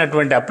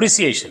ఇవ్వాల్సినటువంటి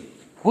అప్రిసియేషన్,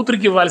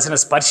 కూతురికి ఇవ్వాల్సిన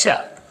స్పర్శ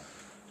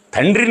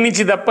తండ్రి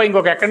నుంచి తప్ప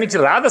ఇంకొక ఎక్కడి నుంచి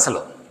రాదు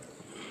అసలు.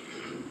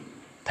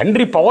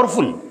 తండ్రి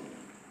పవర్ఫుల్.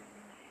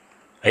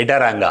 రైటా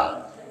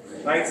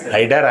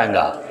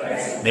రాంగా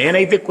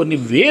నేనైతే కొన్ని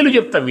వేలు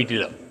చెప్తా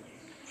వీటిలో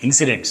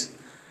ఇన్సిడెంట్స్.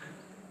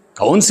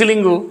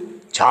 కౌన్సిలింగు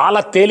చాలా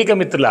తేలిక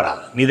మిత్రులారా.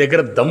 నీ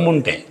దగ్గర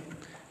దమ్ముంటే,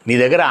 నీ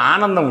దగ్గర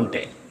ఆనందం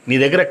ఉంటే, నీ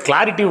దగ్గర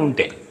క్లారిటీ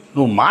ఉంటే,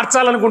 నువ్వు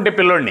మార్చాలనుకుంటే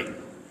పిల్లోడిని,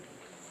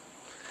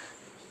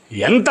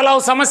 ఎంతలా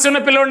సమస్య ఉన్న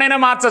పిల్లోడినైనా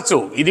మార్చచ్చు.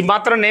 ఇది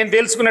మాత్రం నేను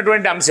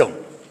తెలుసుకున్నటువంటి అంశం.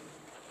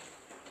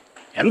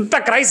 ఎంత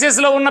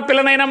క్రైసిస్లో ఉన్న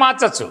పిల్లనైనా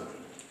మార్చచ్చు,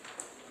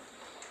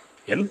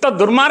 ఎంత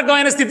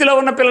దుర్మార్గమైన స్థితిలో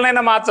ఉన్న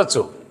పిల్లనైనా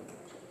మార్చచ్చు.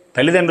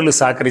 తల్లిదండ్రులు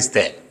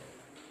సహకరిస్తే,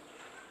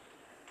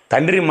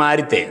 తండ్రి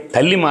మారితే,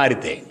 తల్లి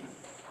మారితే.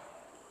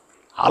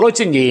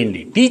 ఆలోచన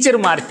చేయండి.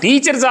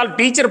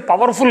 టీచర్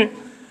పవర్ఫుల్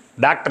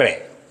డాక్టరే.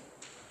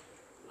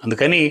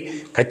 అందుకని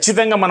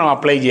ఖచ్చితంగా మనం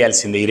అప్లై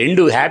చేయాల్సిందే. ఈ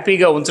 2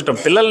 హ్యాపీగా ఉంచటం,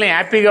 పిల్లల్ని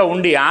హ్యాపీగా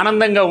ఉండి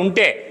ఆనందంగా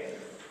ఉంటే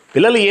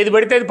పిల్లలు ఏది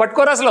పడితే అది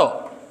పట్టుకోరు అసలు.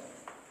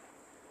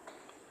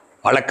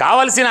 వాళ్ళకి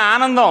కావాల్సిన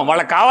ఆనందం,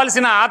 వాళ్ళకి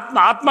కావాల్సిన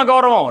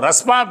ఆత్మగౌరవం,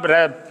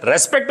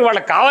 రెస్పెక్ట్,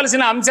 వాళ్ళకి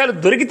కావాల్సిన అంశాలు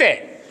దొరికితే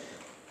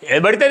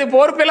ఏది పడితే అది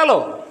పోరు. పిల్లలు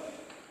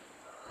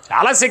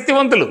చాలా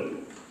శక్తివంతులు.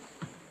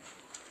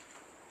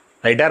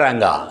 రైటా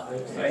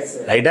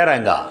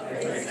రాంగా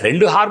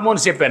 2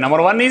 హార్మోన్స్ చెప్పాను.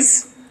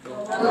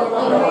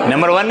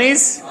 Number one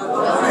is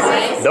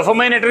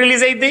dopamine at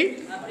release అయింది.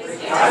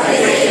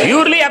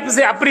 Purely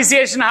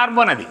appreciation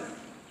hormone. అది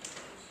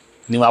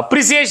నువ్వు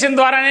అప్రిసియేషన్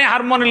ద్వారానే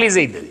హార్మోన్ రిలీజ్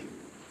అవుతుంది.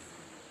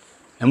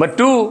 Number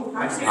 2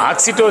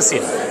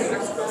 oxytocin,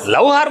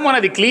 love hormone.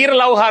 అది క్లియర్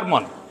లవ్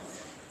హార్మోన్.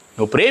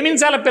 నువ్వు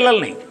ప్రేమించాల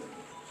పిల్లల్ని.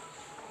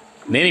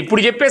 నేను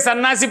ఇప్పుడు చెప్పే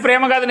సన్నాసి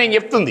ప్రేమ కాదు నేను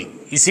చెప్తుంది,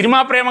 ఈ సినిమా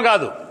ప్రేమ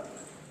కాదు.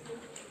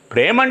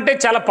 ప్రేమ అంటే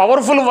చాలా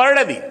పవర్ఫుల్ వర్డ్.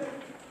 అది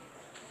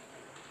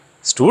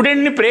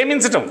స్టూడెంట్ని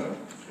ప్రేమించటం.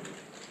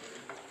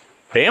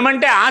 ప్రేమ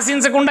అంటే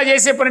ఆశించకుండా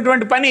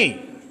చేసేటువంటి పని.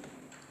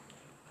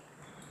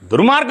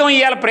 దుర్మార్గం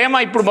ఇవ్వాలి ప్రేమ.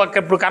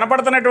 ఇప్పుడు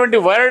కనపడుతున్నటువంటి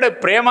వర్డ్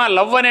ప్రేమ,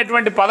 లవ్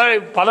అనేటువంటి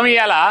పదం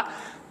ఇవ్వాల.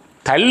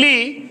 తల్లి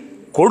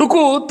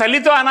కొడుకు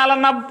తల్లితో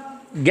అనాలన్న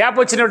గ్యాప్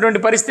వచ్చినటువంటి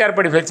పరిస్థితి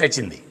ఏర్పడి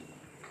వచ్చింది.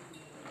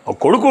 ఒక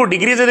కొడుకు,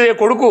 డిగ్రీ చదివే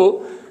కొడుకు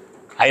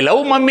I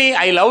love mummy,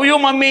 I love you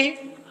mummy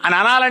అని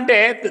అనాలంటే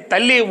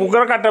తల్లి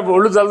ఉగ్రకట్ట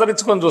ఒళ్ళు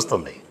జలదరించుకొని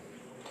చూస్తుంది.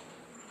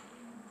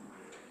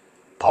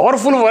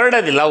 పవర్ఫుల్ వర్డ్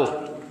అది love.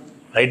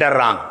 Right are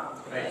wrong?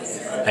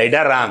 Right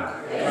are wrong?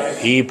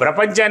 ఈ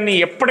ప్రపంచాన్ని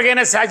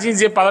ఎప్పటికైనా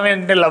శాసించే పదం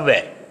ఏంటంటే లవ్వే,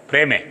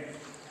 ప్రేమే.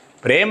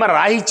 ప్రేమ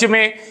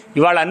రాహిత్యమే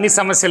ఇవాళ అన్ని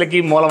సమస్యలకి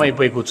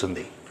మూలమైపోయి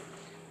కూర్చుంది.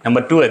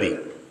 నెంబర్ 2 అది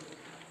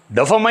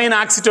డోపమైన్,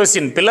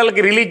 ఆక్సిటోసిన్.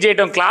 పిల్లలకి రిలీజ్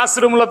చేయటం. క్లాస్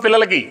రూమ్లో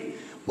పిల్లలకి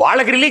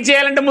వాళ్ళకి రిలీజ్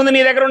చేయాలంటే ముందు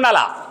నీ దగ్గర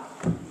ఉండాలా.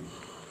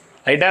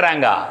 రైటా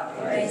రాంగా?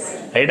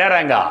 రైటా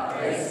రాంగా?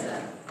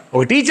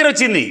 ఒక టీచర్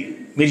వచ్చింది,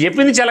 మీరు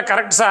చెప్పింది చాలా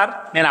కరెక్ట్ సార్,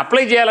 నేను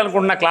అప్లై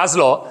చేయాలనుకుంటున్న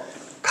క్లాస్లో.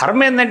 కర్మ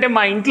ఏంటంటే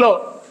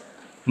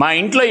మా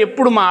ఇంట్లో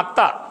ఎప్పుడు మా అత్త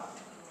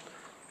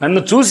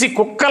నన్ను చూసి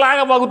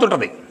కుక్కలాగా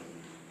బాగుతుంటుంది,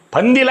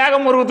 పందిలాగా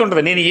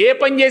మురుగుతుంటుంది. నేను ఏ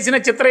పని చేసినా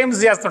చిత్రహింస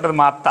చేస్తుంటుంది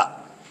మా అత్త.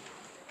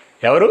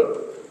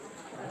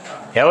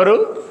 ఎవరు?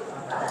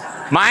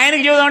 మా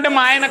ఆయనకి చూద్దామంటే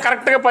మా ఆయన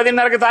కరెక్ట్గా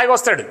 10:30కి తాగి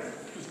వస్తాడు.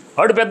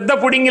 వాడు పెద్ద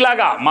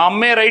పుడింగిలాగా. మా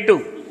అమ్మే రైటు,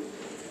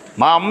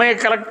 మా అమ్మాయి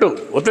కరెక్టు.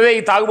 వస్తుందే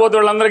ఈ తాగుబోతు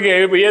వాళ్ళందరికీ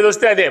ఏది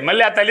వస్తే అదే.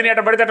 మళ్ళీ ఆ తల్లిని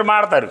ఎట్ట పడితే అట్ట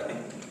మాడతారు.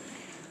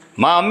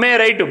 మా అమ్మే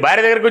రైటు.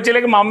 భార్య దగ్గరికి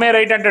వచ్చేలాగా మా అమ్మే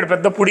రైట్ అంటాడు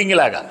పెద్ద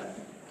పుడింగిలాగా.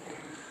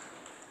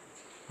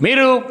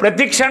 మీరు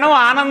ప్రతి క్షణం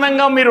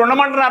ఆనందంగా మీరు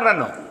ఉండమంటున్నారు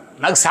నన్ను.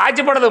 నాకు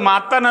సాధ్యపడదు. మా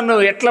అత్త నన్ను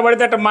ఎట్లా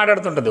పడితే అట్ట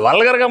మాట్లాడుతుంటుంది,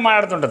 వల్గర్గా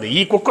మాట్లాడుతుంటుంది.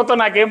 ఈ కుక్కతో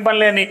నాకేం పని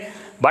లేని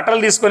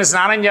బట్టలు తీసుకొని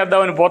స్నానం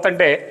చేద్దామని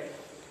పోతుంటే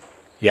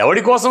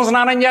ఎవడి కోసం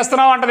స్నానం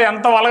చేస్తున్నావు అంటది,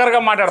 ఎంత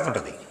వల్గర్గా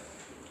మాట్లాడుతుంటుంది.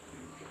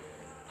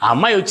 ఆ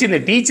అమ్మాయి వచ్చింది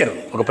టీచర్,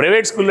 ఒక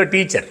ప్రైవేట్ స్కూల్లో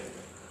టీచర్.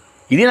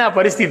 ఇది నా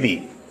పరిస్థితి.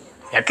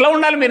 ఎట్లా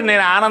ఉండాలి మీరు?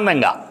 నేను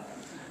ఆనందంగా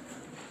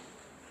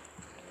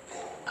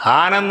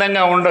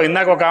ఉండవు.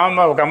 ఇందాక ఒక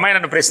అమ్మాయి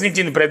నన్ను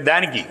ప్రశ్నించింది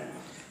ప్రతి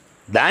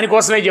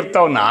దానికోసమే చెప్తా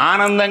ఉన్నా.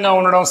 ఆనందంగా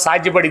ఉండడం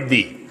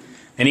సాధ్యపడిద్ది.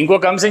 నేను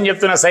ఇంకొక అంశం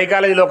చెప్తున్నా.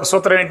 సైకాలజీలో ఒక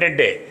సూత్రం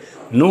ఏంటంటే,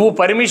 నువ్వు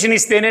పర్మిషన్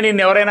ఇస్తేనే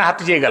నిన్ను ఎవరైనా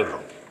హర్ట్ చేయగలరు.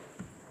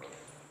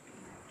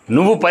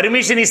 నువ్వు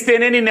పర్మిషన్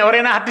ఇస్తేనే నిన్ను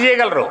ఎవరైనా హర్ట్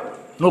చేయగలరు.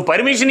 నువ్వు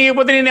పర్మిషన్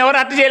ఇవ్వకపోతే నిన్ను ఎవరు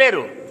హర్ట్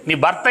చేయలేరు. నీ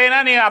భర్త అయినా,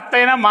 నీ అత్త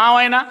అయినా,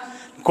 మావైనా,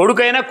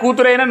 కొడుకైనా,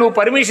 కూతురైనా నువ్వు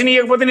పర్మిషన్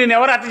ఇవ్వకపోతే నేను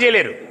ఎవరు హర్ట్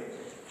చేయలేరు.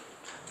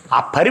 ఆ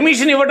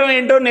పర్మిషన్ ఇవ్వడం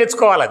ఏంటో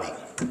నేర్చుకోవాలి. అది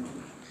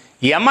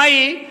ఈ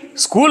అమ్మాయి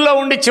స్కూల్లో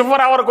ఉండి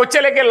చివరి వరకు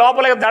వచ్చేలేకే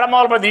లోపలికి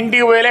దడమూల పడి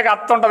ఇంటికి పోయేలేక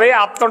అత్త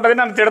ఉంటుంది,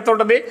 నన్ను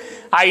తిడుతుంటుంది.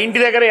 ఆ ఇంటి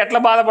దగ్గర ఎట్లా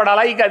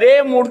బాధపడాలా ఇక అదే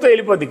మూడుతో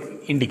వెళ్ళిపోద్ది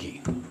ఇంటికి.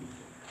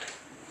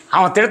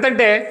 ఆమె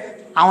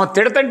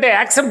తిడుతుంటే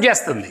యాక్సెప్ట్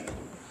చేస్తుంది.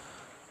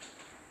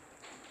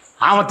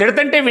 ఆమె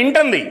తిడుతుంటే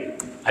వింటుంది.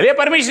 అదే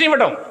పర్మిషన్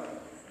ఇవ్వటం.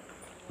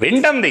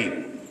 వింటుంది.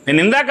 నేను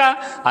ఇందాక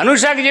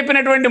అనుషాకి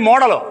చెప్పినటువంటి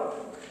మోడలు,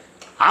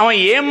 ఆమె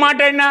ఏం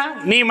మాట్లాడినా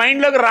నీ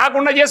మైండ్లోకి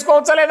రాకుండా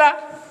చేసుకోవచ్చా లేదా?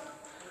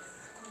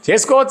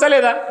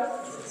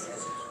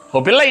 ఓ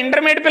పిల్ల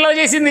ఇంటర్మీడియట్ పిల్లలు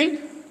చేసింది.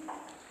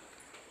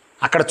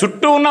 అక్కడ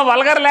చుట్టూ ఉన్న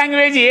వల్గర్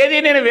లాంగ్వేజ్ ఏది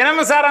నేను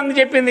వినను సార్ అని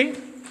చెప్పింది.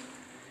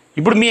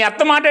 ఇప్పుడు మీ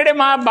అత్త మాట్లాడే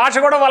మా భాష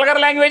కూడా వల్గర్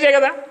లాంగ్వేజే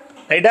కదా.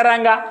 రైటా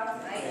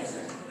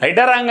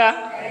రాంగా?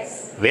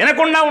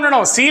 వినకుండా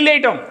ఉండడం, సీల్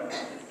వేయటం.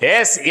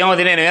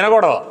 ఏమది నేను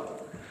వినకూడదు.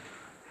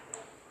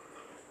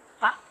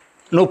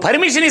 నువ్వు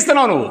పర్మిషన్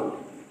ఇస్తున్నావు. నువ్వు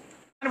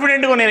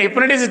కాన్ఫిడెంట్గా నేను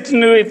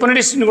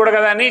హిప్నటిస్ట్ని కూడా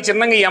కదా అని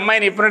చిన్నగా ఈ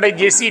అమ్మాయిని హిప్నటైజ్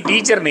చేసి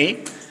టీచర్ని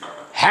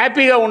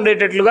హ్యాపీగా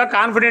ఉండేటట్లుగా,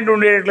 కాన్ఫిడెంట్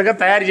ఉండేటట్లుగా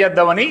తయారు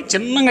చేద్దామని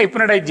చిన్నగా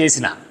హిప్నటైజ్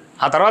చేసిన.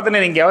 ఆ తర్వాత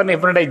నేను ఇంకెవరిని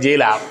హిప్నటైజ్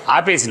చేయలే,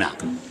 ఆపేసిన.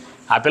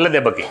 ఆ పిల్ల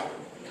దెబ్బకి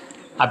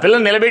ఆ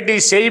పిల్లని నిలబెట్టి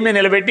స్టేజ్ మీద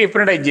నిలబెట్టి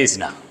హిప్నటైజ్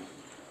చేసిన.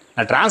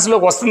 నా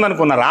ట్రాన్స్లోకి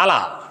వస్తుందనుకున్నా, రాలా.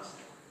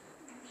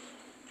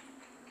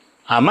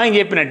 ఆ అమ్మాయికి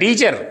చెప్పిన,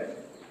 టీచర్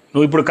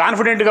నువ్వు ఇప్పుడు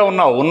కాన్ఫిడెంట్గా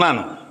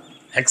ఉన్నాను,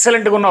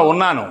 ఎక్సలెంట్గా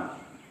ఉన్నాను,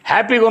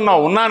 హ్యాపీగా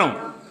ఉన్నాను.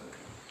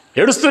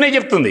 ఏడుస్తూనే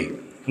చెప్తుంది.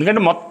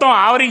 ఎందుకంటే మొత్తం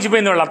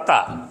ఆవరించిపోయింది వాళ్ళ అత్త.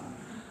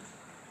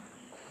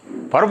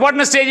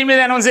 పొరపాటున స్టేజ్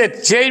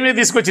మీద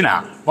తీసుకొచ్చిన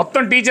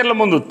మొత్తం టీచర్ల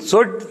ముందు,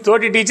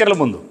 తోటి టీచర్ల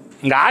ముందు.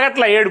 ఇంకా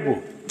ఆగట్లా ఏడుపు.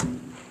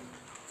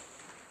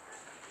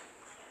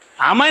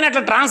 ఆ అమ్మాయిని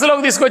అట్లా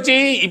ట్రాన్స్లోకి తీసుకొచ్చి,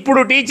 ఇప్పుడు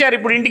టీచర్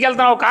ఇప్పుడు ఇంటికి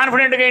వెళ్తున్నావు,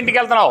 కాన్ఫిడెంట్గా ఇంటికి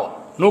వెళ్తున్నావు,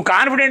 నువ్వు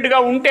కాన్ఫిడెంట్గా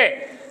ఉంటే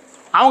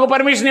ఆమెకు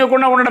పర్మిషన్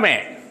ఇవ్వకుండా ఉండడమే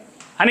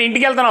అని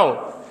ఇంటికి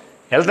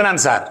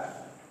వెళ్తున్నాను సార్,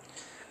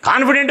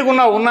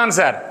 కాన్ఫిడెంట్గా ఉన్నాను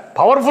సార్,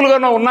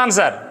 పవర్ఫుల్గా ఉన్నాను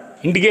సార్.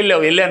 ఇంటికి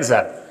వెళ్ళాను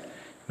సార్.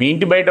 మీ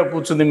ఇంటి బయట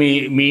కూర్చుంది,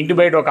 మీ ఇంటి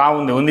బయట ఒక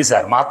ఆమె ఉంది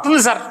సార్, మా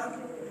అత్తుంది సార్.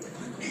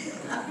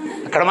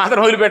 అక్కడ మాత్రం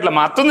వదిలిపెట్టలే,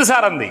 మా అత్తుంది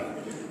సార్ అంది.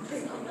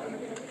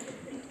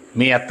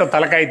 మీ అత్త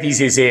తలకాయ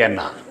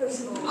తీసేసేయన్న.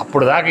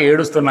 అప్పుడు దాకా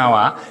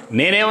ఏడుస్తున్నావా?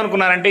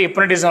 నేనేమనుకున్నానంటే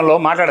హిప్నటిజంలో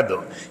మాట్లాడద్దు,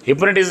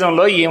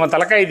 హిప్నటిజంలో ఈమె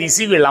తలకాయ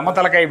తీసి వీళ్ళ అమ్మ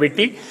తలకాయ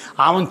పెట్టి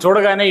ఆమెను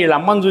చూడగానే వీళ్ళ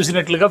అమ్మను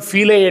చూసినట్లుగా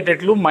ఫీల్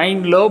అయ్యేటట్లు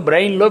మైండ్లో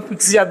బ్రెయిన్లో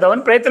ఫిక్స్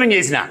చేద్దామని ప్రయత్నం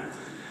చేసిన.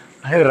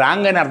 అది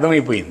రాంగ్ అని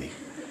అర్థమైపోయింది.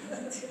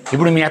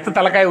 ఇప్పుడు మీ అత్త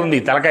తలకాయ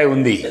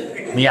ఉంది,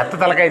 మీ అత్త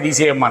తలకాయ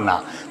తీసేయమన్నా.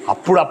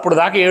 అప్పుడు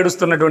దాకా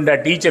ఏడుస్తున్నటువంటి ఆ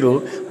టీచరు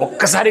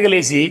ఒక్కసారిగా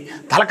లేచి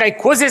తలకాయ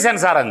కోసేశాను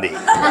సార్ అంది.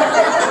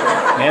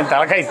 నేను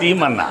తలకాయ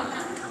తీయమన్నా,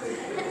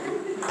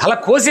 తల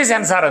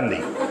కోసేశాను సార్ అంది.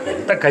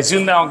 ఎంత కసి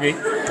ఉంది ఆమెకి.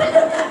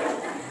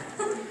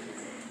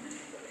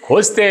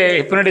 కోస్తే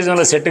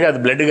హిప్నటిజంలో సెట్ కాదు,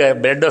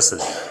 బ్లడ్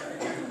వస్తుంది.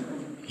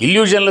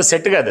 ఇల్యూజన్లో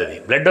సెట్ కాదు, అది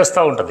బ్లడ్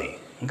వస్తూ ఉంటుంది,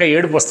 ఇంకా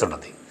ఏడుపు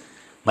వస్తుంటుంది.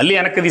 మళ్ళీ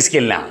వెనక్కి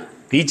తీసుకెళ్ళినా,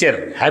 టీచర్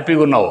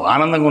హ్యాపీగా ఉన్నావు,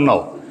 ఆనందంగా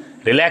ఉన్నావు,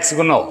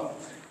 రిలాక్స్గా ఉన్నావు,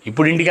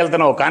 ఇప్పుడు ఇంటికి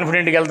వెళ్తున్నావు,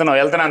 కాన్ఫిడెంట్గా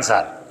వెళ్తున్నాను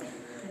సార్.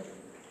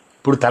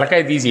 ఇప్పుడు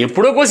తలకాయ తీసి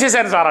ఎప్పుడో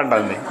కోసేశాను సార్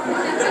అంటుంది.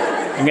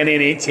 ఇంకా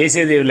నేను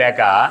చేసేది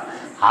లేక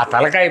ఆ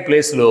తలకాయ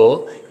ప్లేస్లో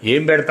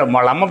ఏం పెడతాం,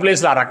 వాళ్ళ అమ్మ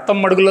ప్లేస్లో ఆ రక్తం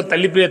మడుగులో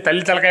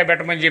తల్లి తలకాయ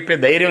పెట్టమని చెప్పే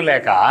ధైర్యం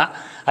లేక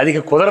అది ఇక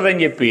కుదరదని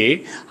చెప్పి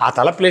ఆ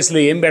తల ప్లేస్లో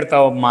ఏం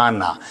పెడతావమ్మా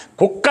అన్న.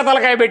 కుక్క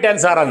తలకాయ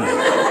పెట్టాను సార్ అంది.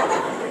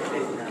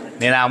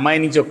 నేను ఆ అమ్మాయి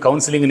నుంచి ఒక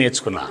కౌన్సిలింగ్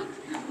నేర్చుకున్నా.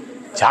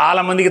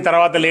 చాలామందికి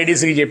తర్వాత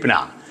లేడీస్కి చెప్పిన,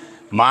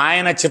 మా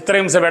ఆయన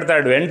చిత్రహింస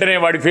పెడతాడు, వెంటనే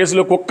వాడి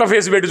ఫేస్లో కుక్క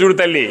ఫేస్ పెట్టి చూడు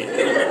తల్లి,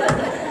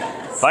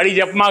 వాడికి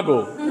చెప్ప మాకు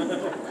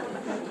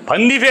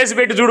పంది ఫేస్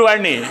పెట్టి చూడు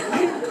వాడిని,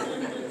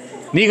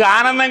 నీకు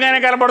ఆనందంగానే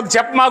కనపడుతుంది,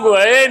 చెప్ప మాకు.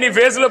 నీ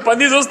ఫేస్లో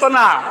పంది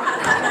చూస్తున్నా,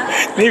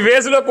 నీ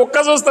ఫేస్లో కుక్క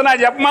చూస్తున్నా,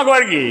 చెప్ప మాకు.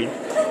 వాడికి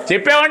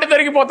చెప్పావంటే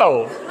దొరికిపోతావు.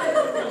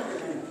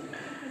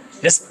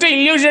 జస్ట్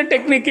ఇల్యూజన్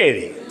టెక్నిక్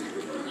ఇది.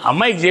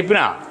 అమ్మాయికి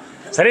చెప్పిన,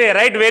 సరే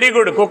రైట్, వెరీ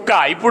గుడ్, కుక్క.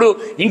 ఇప్పుడు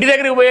ఇంటి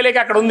దగ్గరికి పోయేలేక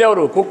అక్కడ ఉంది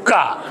ఎవరు? కుక్క,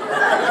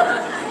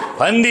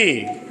 పంది.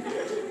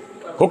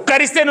 కుక్క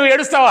అరిస్తే నువ్వు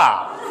ఏడుస్తావా?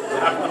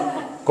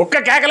 కుక్క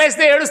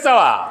కేకలేస్తే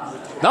ఏడుస్తావా?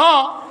 నో.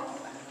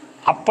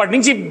 అప్పటి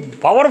నుంచి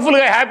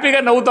పవర్ఫుల్గా హ్యాపీగా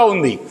నవ్వుతూ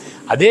ఉంది.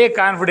 అదే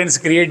కాన్ఫిడెన్స్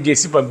క్రియేట్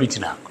చేసి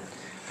పంపించిన.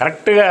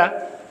 కరెక్ట్గా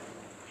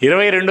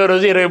 22వ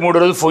రోజు 23వ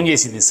రోజు ఫోన్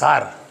చేసింది,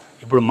 సార్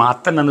ఇప్పుడు మా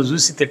అత్త నన్ను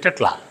చూసి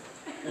తిట్టట్లా,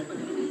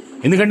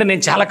 ఎందుకంటే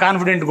నేను చాలా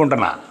కాన్ఫిడెంట్గా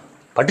ఉంటున్నా,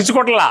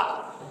 పట్టించుకోవట్లా,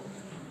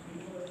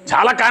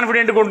 చాలా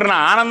కాన్ఫిడెంట్గా ఉంటున్నా,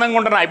 ఆనందంగా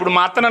ఉంటున్నా. ఇప్పుడు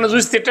మా అత్త నన్ను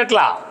చూసి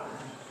తిట్టట్లా,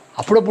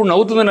 అప్పుడప్పుడు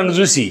నవ్వుతుంది, నన్ను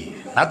చూసి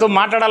నాతో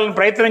మాట్లాడాలని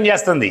ప్రయత్నం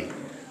చేస్తుంది.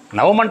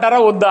 నవ్వమంటారా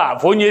వద్దా?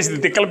 ఫోన్ చేసింది,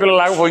 తిక్కల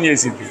పిల్లలాగా ఫోన్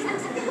చేసింది.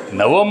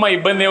 నవ్వమ్మ,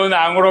 ఇబ్బంది ఏముంది,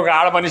 ఆమె కూడా ఒక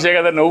ఆడ మనిషే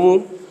కదా, నవ్వు.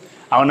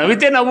 ఆమె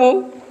నవ్వితే నవ్వు,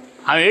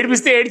 ఆమె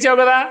ఏడిపిస్తే ఏడ్చావు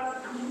కదా,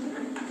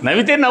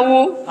 నవ్వితే నవ్వు,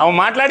 ఆమె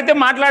మాట్లాడితే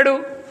మాట్లాడు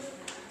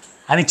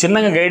అని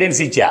చిన్నగా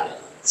గైడెన్స్ ఇచ్చా.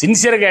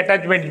 సిన్సియర్గా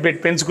అటాచ్మెంట్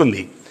పెట్టి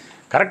పెంచుకుంది.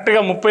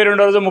 కరెక్ట్గా 32వ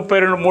రోజు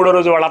 33వ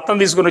రోజు వాళ్ళ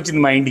అత్తను తీసుకుని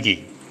వచ్చింది మా ఇంటికి.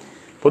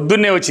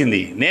 పొద్దున్నే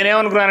వచ్చింది.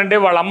 నేనేమనుకున్నానంటే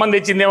వాళ్ళ అమ్మని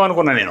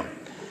తెచ్చిందేమనుకున్నా నేను.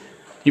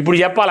 ఇప్పుడు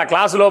చెప్పాలా,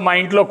 క్లాసులో మా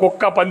ఇంట్లో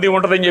కుక్క పంది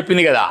ఉంటుందని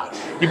చెప్పింది కదా,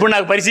 ఇప్పుడు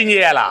నాకు పరిచయం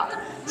చేయాలా?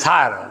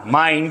 సార్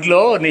మా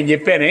ఇంట్లో నేను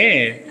చెప్పానే,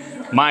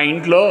 మా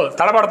ఇంట్లో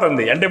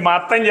తడబడుతుంది అంటే మా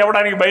అత్తని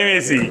చెప్పడానికి భయం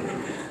వేసి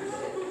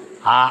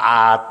ఆ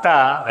అత్త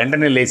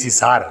వెంటనే లేచి,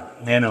 సార్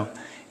నేను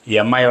ఈ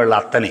అమ్మాయి వాళ్ళ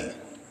అత్తని,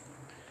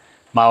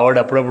 మా వాడు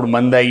అప్పుడప్పుడు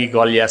మందాగి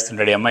కాల్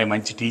చేస్తుంటాడు, ఈ అమ్మాయి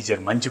మంచి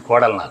టీచర్, మంచి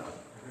కోడలు నాకు.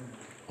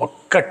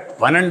 ఒక్క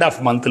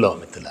 1.5 మంత్లో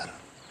మిత్రులారా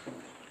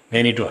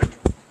నేను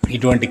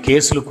ఇటువంటి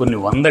కేసులు కొన్ని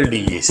వందలు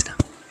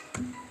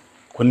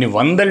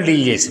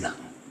డీల్ చేసిన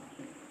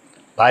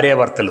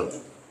భార్యాభర్తలు,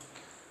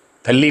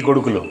 తల్లి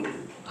కొడుకులు,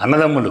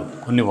 అన్నదమ్ములు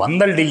కొన్ని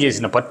వందలు డీల్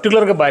చేసిన,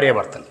 పర్టికులర్గా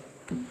భార్యాభర్తలు.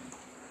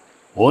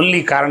 ఓన్లీ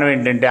కారణం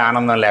ఏంటంటే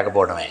ఆనందం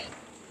లేకపోవడమే.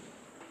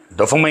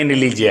 డోపమైన్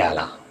రిలీజ్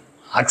చేయాలా,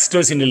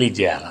 ఆక్సిటోసిన్ రిలీజ్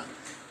చేయాలా.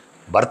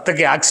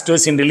 భర్తకి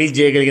ఆక్సిటోసిన్ రిలీజ్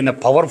చేయగలిగిన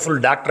పవర్ఫుల్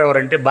డాక్టర్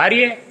ఎవరంటే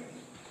భార్యే.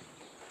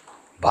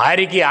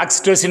 భార్యకి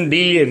ఆక్సిటోసిన్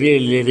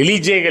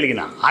రిలీజ్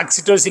చేయగలిగిన,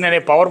 ఆక్సిటోసిన్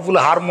అనే పవర్ఫుల్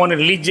హార్మోన్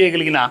రిలీజ్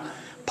చేయగలిగిన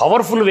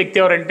పవర్ఫుల్ వ్యక్తి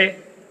ఎవరంటే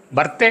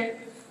భర్తే.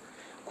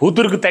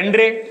 కూతురికి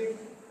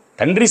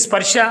తండ్రి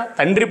స్పర్శ,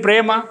 తండ్రి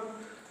ప్రేమ.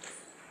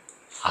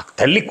 ఆ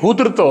తల్లి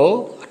కూతురుతో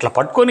అట్లా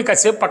పట్టుకొని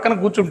కాసేపు పక్కన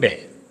కూర్చుంటే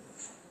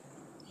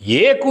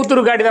ఏ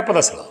కూతురు గాడి తప్పదు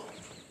అసలు.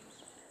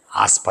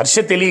 ఆ స్పర్శ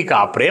తెలియక,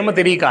 ఆ ప్రేమ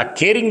తెలియక, ఆ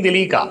కేరింగ్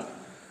తెలియక,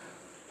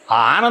 ఆ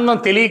ఆనందం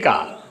తెలియక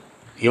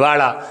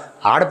ఇవాళ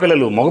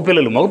ఆడపిల్లలు,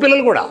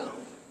 మగపిల్లలు కూడా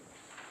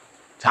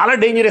చాలా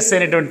డేంజరస్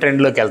అయినటువంటి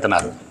ట్రెండ్లోకి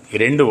వెళ్తున్నారు. ఈ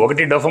రెండు,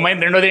 ఒకటి డోపమైన్,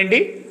 రెండోది ఏంటి,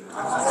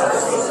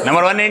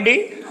 నెంబర్ 1 ఏంటి,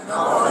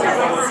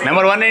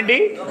 నెంబర్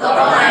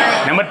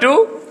 2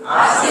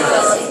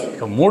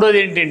 ఇక మూడోది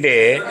ఏంటంటే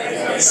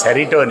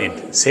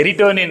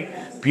serotonin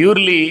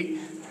purely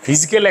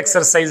physical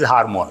exercise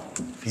hormone.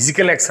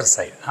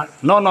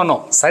 No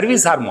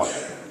service hormone.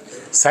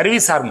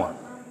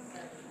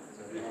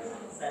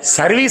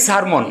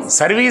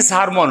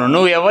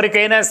 నువ్వు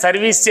ఎవరికైనా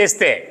సర్వీస్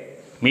చేస్తే,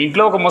 మీ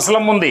ఇంట్లో ఒక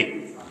ముసలమ్మ ఉంది,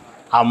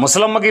 ఆ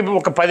ముసలమ్మకి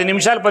ఒక 10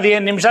 నిమిషాలు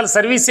 15 నిమిషాలు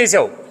సర్వీస్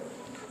చేసావు,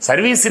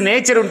 సర్వీస్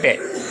నేచర్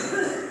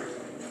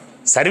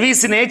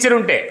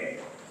ఉంటే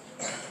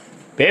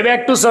పే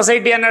బ్యాక్ టు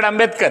సొసైటీ అన్నాడు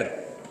Ambedkar.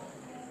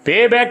 Pay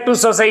back to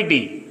society,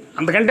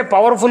 అంతకంటే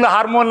పవర్ఫుల్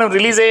హార్మోన్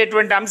రిలీజ్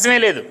అయ్యేటువంటి అంశమే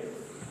లేదు.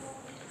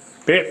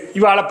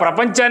 ఇవాళ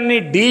ప్రపంచాన్ని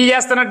డీల్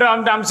చేస్తున్నట్టు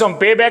అంశం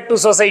పే బ్యాక్ టు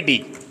సొసైటీ.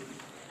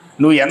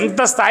 నువ్వు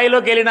ఎంత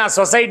స్థాయిలోకి వెళ్ళినా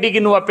సొసైటీకి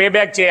నువ్వు ఆ పే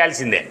బ్యాక్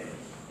చేయాల్సిందే.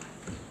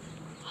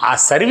 ఆ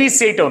సర్వీస్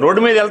చేయటం,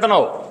 రోడ్డు మీద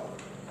వెళ్తున్నావు,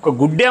 ఒక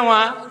గుడ్డేమా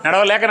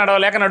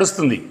నడవలేక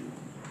నడుస్తుంది,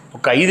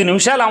 ఒక 5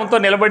 నిమిషాలు ఆమెతో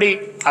నిలబడి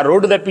ఆ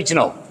రోడ్డు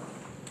తప్పించినావు,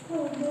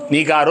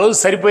 నీకు ఆ రోజు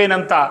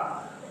సరిపోయినంత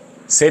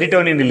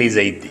సెరిటోనిన్ రిలీజ్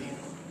అయ్యిద్ది.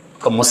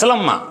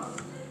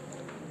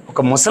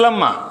 ఒక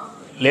ముసలమ్మ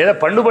లేదా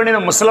పండుబడిన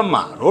ముసలమ్మ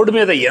రోడ్డు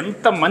మీద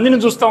ఎంతమందిని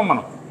చూస్తాం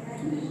మనం.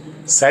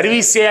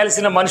 సర్వీస్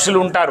చేయాల్సిన మనుషులు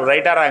ఉంటారు.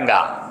 రైటా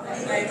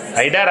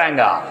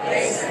రాంగా?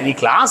 ఈ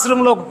క్లాస్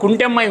రూమ్లో ఒక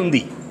కుంటి అమ్మాయి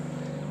ఉంది,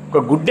 ఒక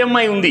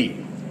గుడ్డమ్మాయి ఉంది,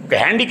 ఒక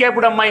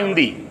హ్యాండిక్యాప్డ్ అమ్మాయి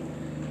ఉంది,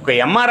 ఒక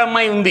ఎంఆర్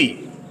అమ్మాయి ఉంది,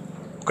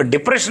 ఒక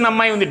డిప్రెషన్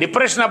అమ్మాయి ఉంది,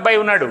 డిప్రెషన్ అబ్బాయి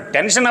ఉన్నాడు,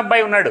 టెన్షన్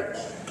అబ్బాయి ఉన్నాడు.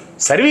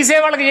 సర్వీసే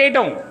వాళ్ళకి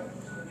చేయటం.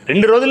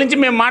 2 రోజుల నుంచి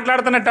మేము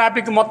మాట్లాడుతున్న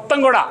టాపిక్ మొత్తం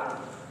కూడా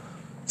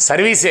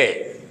సర్వీసే.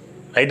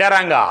 రైటా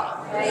రాంగా?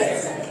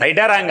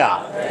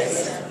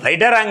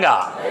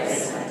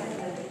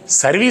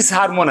 సర్వీస్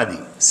హార్మోన్ అది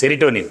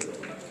సెరిటోనిన్.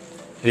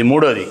 ఇది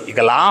 3వది. ఇక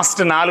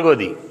last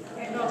 4వది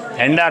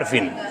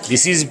endorphin.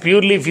 This is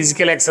purely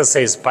physical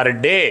exercise. Per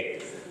day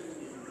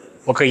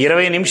ఒక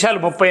 20 నిమిషాలు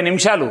 30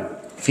 నిమిషాలు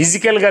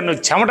ఫిజికల్గా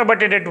నువ్వు చెమట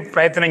పట్టేటట్టు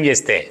ప్రయత్నం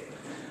చేస్తే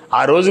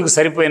ఆ రోజుకు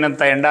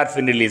సరిపోయినంత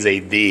ఎండార్ఫిన్ రిలీజ్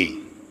అయ్యిద్ది.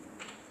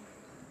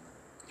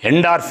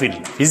 Endorphin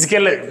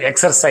physical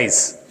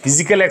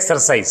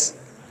exercise.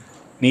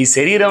 నీ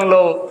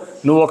శరీరంలో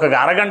నువ్వు ఒక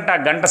అరగంట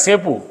గంట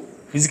సేపు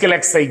ఫిజికల్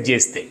ఎక్సర్సైజ్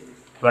చేస్తే,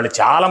 ఇవాళ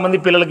చాలామంది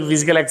పిల్లలకి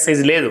ఫిజికల్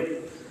ఎక్సర్సైజ్ లేదు.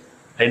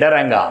 రైటా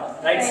రాంగా?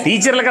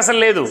 టీచర్లకు అసలు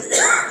లేదు.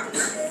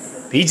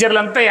 టీచర్లు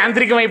అంతా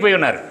యాంత్రికమైపోయి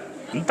ఉన్నారు,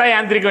 అంతా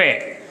యాంత్రికమే.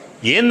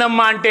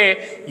 ఏందమ్మా అంటే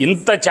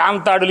ఇంత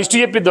చాంతాడు లిస్టు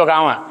చెప్పిద్ది ఒక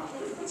ఆమె.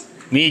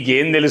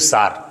 మీకేం తెలుసు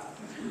సార్,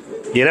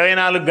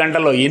 24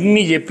 గంటల్లో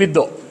ఎన్ని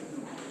చెప్పిద్దో.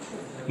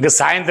 ఇంకా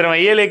సాయంత్రం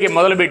అయ్యేలేకే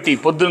మొదలుపెట్టి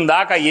పొద్దున్న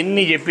దాకా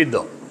ఎన్ని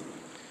చెప్పిద్దో.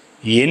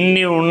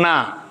 ఎన్ని ఉన్నా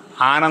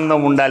ఆనందం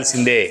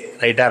ఉండాల్సిందే.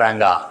 రైటా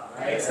రాంగా?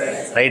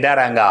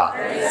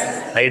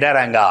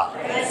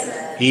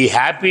 ఈ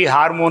హ్యాపీ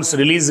హార్మోన్స్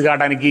రిలీజ్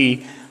కావడానికి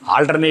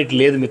ఆల్టర్నేట్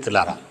లేదు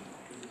మిత్రులారా.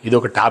 ఇది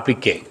ఒక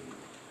టాపిక్కే.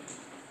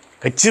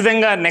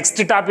 ఖచ్చితంగా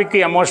నెక్స్ట్ టాపిక్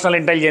ఎమోషనల్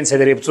ఇంటెలిజెన్స్.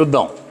 అది రేపు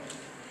చూద్దాం.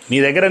 నీ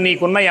దగ్గర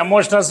నీకున్న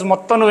ఎమోషనల్స్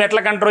మొత్తం నువ్వు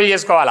ఎట్లా కంట్రోల్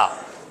చేసుకోవాలా,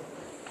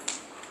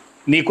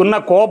 నీకున్న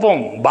కోపం,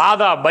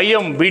 బాధ,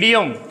 భయం,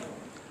 బిడియం,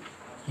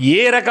 ఏ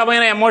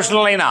రకమైన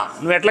ఎమోషనల్ అయినా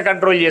నువ్వు ఎట్లా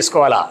కంట్రోల్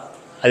చేసుకోవాలా,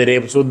 అది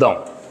రేపు చూద్దాం.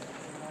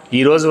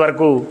 ఈరోజు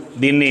వరకు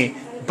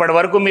ఇప్పటి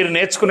వరకు మీరు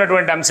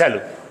నేర్చుకున్నటువంటి అంశాలు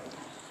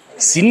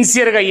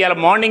సిన్సియర్గా ఇవాళ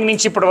మార్నింగ్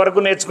నుంచి ఇప్పటి వరకు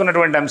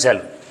నేర్చుకున్నటువంటి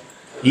అంశాలు,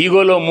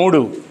 ఈగోలో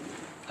 3,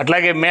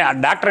 అట్లాగే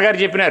డాక్టర్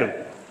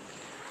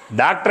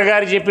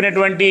గారు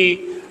చెప్పినటువంటి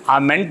ఆ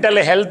మెంటల్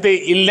హెల్త్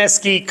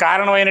ఇల్నెస్కి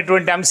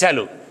కారణమైనటువంటి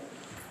అంశాలు,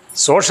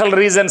 social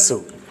reasons,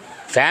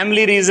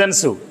 family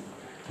reasons,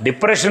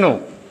 depression,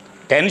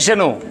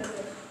 tension,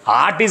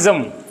 autism,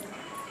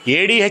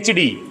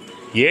 ADHD,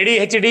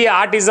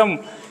 autism,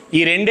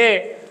 ఈ 2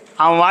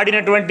 ఆమె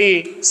వాడినటువంటి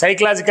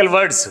సైకలాజికల్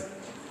వర్డ్స్.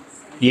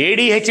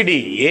 ఏడిహెచ్డి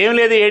ఏం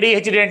లేదు.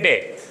 ఏడిహెచ్డి అంటే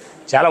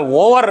చాలా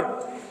ఓవర్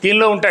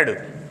దీనిలో ఉంటాడు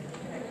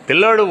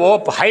పిల్లోడు,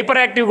 హైపర్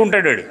యాక్టివ్గా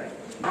ఉంటాడు వాడు.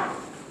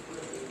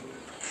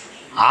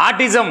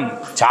 ఆటిజం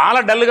చాలా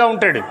డల్గా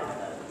ఉంటాడు.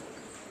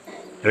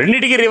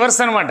 రెండిటికి రివర్స్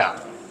అనమాట.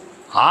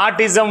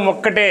 ఆటిజం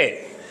ఒక్కటే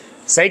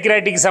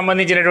సైకియాట్రీకి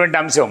సంబంధించినటువంటి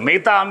అంశం.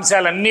 మిగతా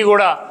అంశాలన్నీ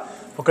కూడా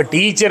ఒక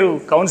టీచరు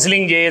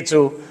కౌన్సిలింగ్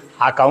చేయొచ్చు.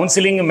 ఆ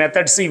కౌన్సిలింగ్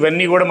మెథడ్స్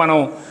ఇవన్నీ కూడా మనం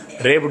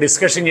రేపు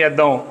డిస్కషన్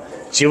చేద్దాం.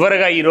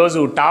 చివరిగా ఈరోజు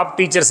టాప్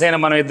టీచర్స్ అయిన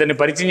మనం ఇద్దరిని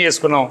పరిచయం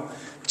చేసుకున్నాం.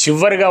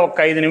 చివరిగా ఒక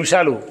 5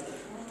 నిమిషాలు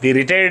ది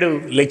రిటైర్డ్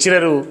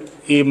లెక్చరరు,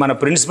 ఈ మన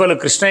ప్రిన్సిపల్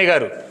కృష్ణయ్య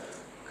గారు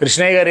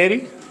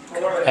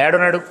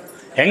ఏడున్నాడు,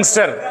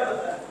 యంగ్స్టర్,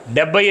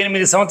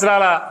 78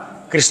 సంవత్సరాల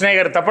కృష్ణయ్య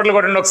గారు. తప్పట్లు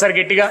కొట్టండి ఒకసారి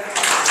గట్టిగా,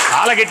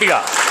 చాలా గట్టిగా.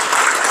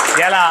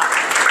 ఎలా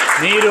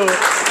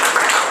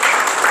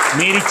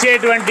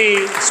మీరిచ్చేటువంటి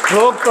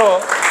స్ట్రోక్తో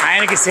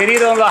ఆయనకి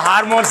శరీరంలో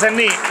హార్మోన్స్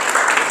అన్నీ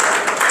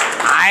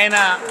ఆయన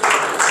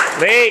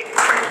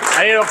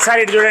అదే ఒకసారి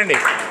ఇటు చూడండి.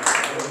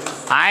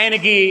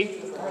 ఆయనకి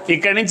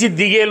ఇక్కడి నుంచి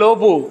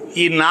దిగేలోపు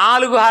ఈ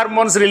 4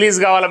 హార్మోన్స్ రిలీజ్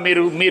కావాలా.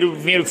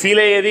 మీరు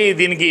ఫీల్ అయ్యేది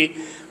దీనికి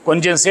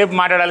కొంచెం సేపు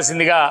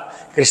మాట్లాడాల్సిందిగా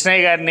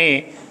కృష్ణయ్య గారిని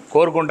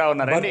కోరుకుంటా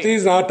ఉన్నారండి. Birth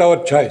is not our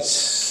choice.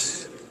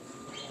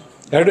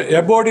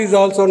 Abode is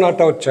also not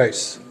our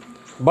choice.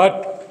 But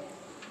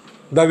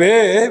the way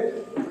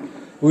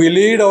we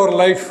lead our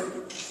life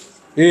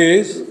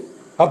is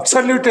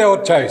absolutely our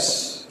choice.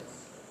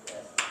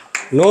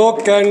 No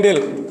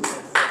candle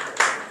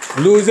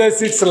loses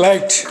its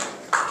light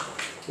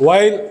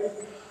while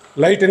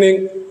lightening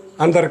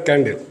another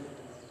candle.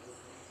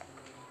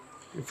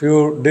 If you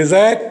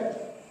desire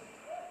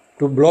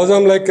to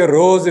blossom like a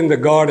rose in the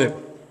garden,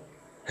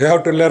 you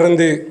have to learn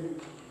the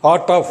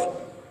art of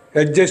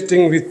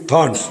adjusting with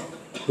thorns.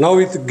 Now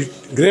with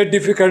great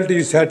difficulty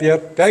you sat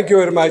here. Thank you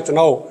very much.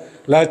 Now,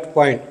 last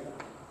point.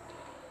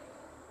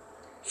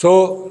 So,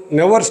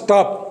 never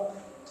stop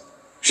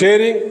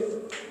sharing,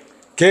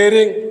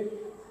 caring,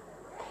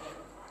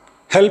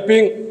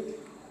 helping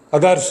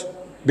others,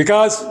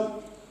 because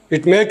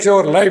it makes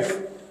your life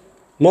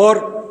more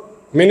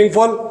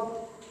meaningful,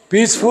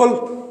 peaceful,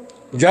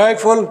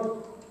 joyful,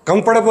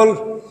 comfortable,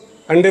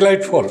 and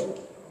delightful.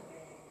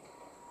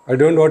 I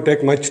don't want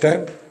take much time.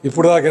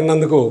 ఇప్పుడు దాకా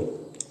విన్నందుకు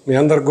మీ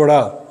అందరికి కూడా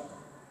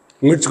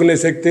మిడ్చుకునే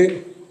శక్తి,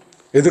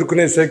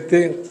 ఎదుర్కొనే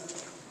శక్తి,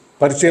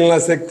 పరిశీలన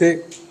శక్తి,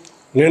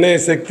 నిర్ణయ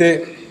శక్తి,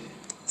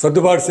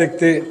 సర్దుబాటు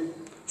శక్తి,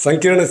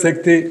 సంకీర్ణ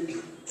శక్తి,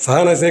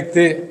 సహన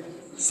శక్తి,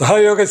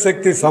 సహయోగ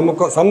శక్తి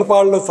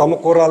సమపాళ్ళు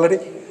సమకూరాలని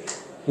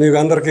మీకు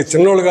అందరికీ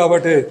చిన్నోళ్ళు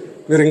కాబట్టి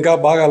మీరు ఇంకా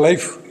బాగా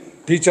లైఫ్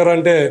టీచర్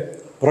అంటే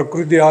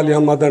ప్రకృతి Alia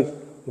Madan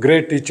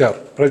great teacher,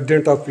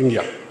 president of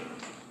India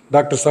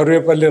doctor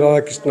Sarvepalli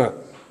Radhakrishna,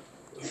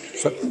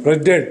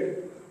 president,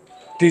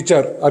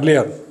 teacher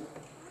earlier.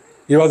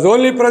 He was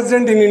only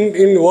president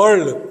in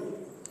world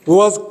who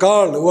was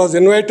called, who was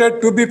invited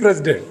to be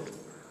president.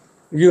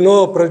 You know,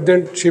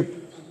 presidentship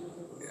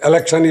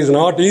election is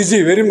not easy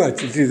very much.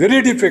 It is very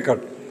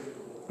difficult.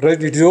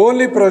 It is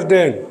only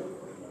president.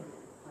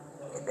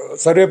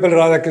 Sarvepalli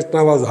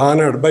Radhakrishna was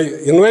honored by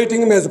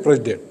inviting him as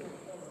president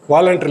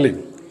voluntarily.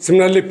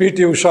 Similarly, P.T.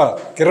 Usha,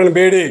 Kiran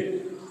Bedi,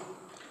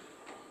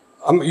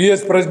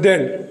 US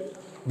President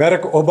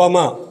Barack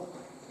Obama,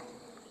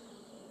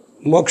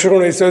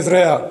 Mokshagun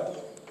Visvesvaraya,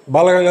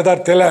 Balagangadhar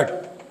Tilak.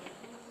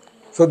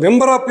 So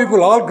number of people,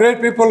 all great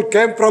people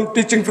came from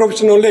teaching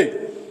profession only.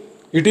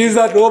 It is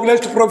the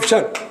noblest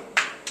profession.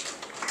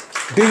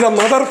 It is the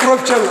mother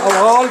profession of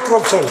all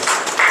professions.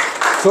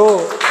 So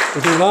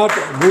it is not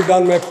good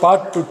on my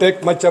part to take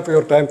much of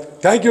your time.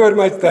 Thank you very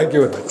much. Thank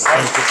you very much.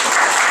 Thank you.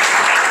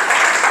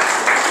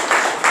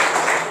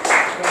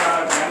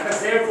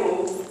 గంటసేపు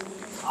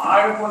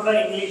ఆగకుండా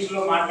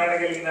ఇంగ్లీష్లో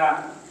మాట్లాడగలిగిన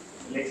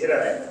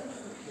lecturer ఆయన.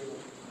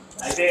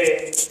 అయితే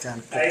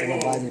time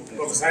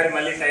ఒకసారి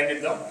మళ్ళీ time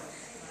ఇద్దాం.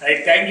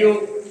 Right, thank you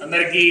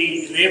అందరికీ.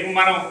 రేపు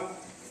మనం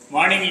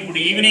మార్నింగ్, ఇప్పుడు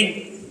ఈవినింగ్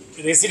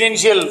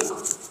రెసిడెన్షియల్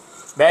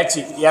బ్యాచ్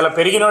ఇలా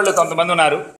పెరిగిన వాళ్ళు కొంతమంది ఉన్నారు.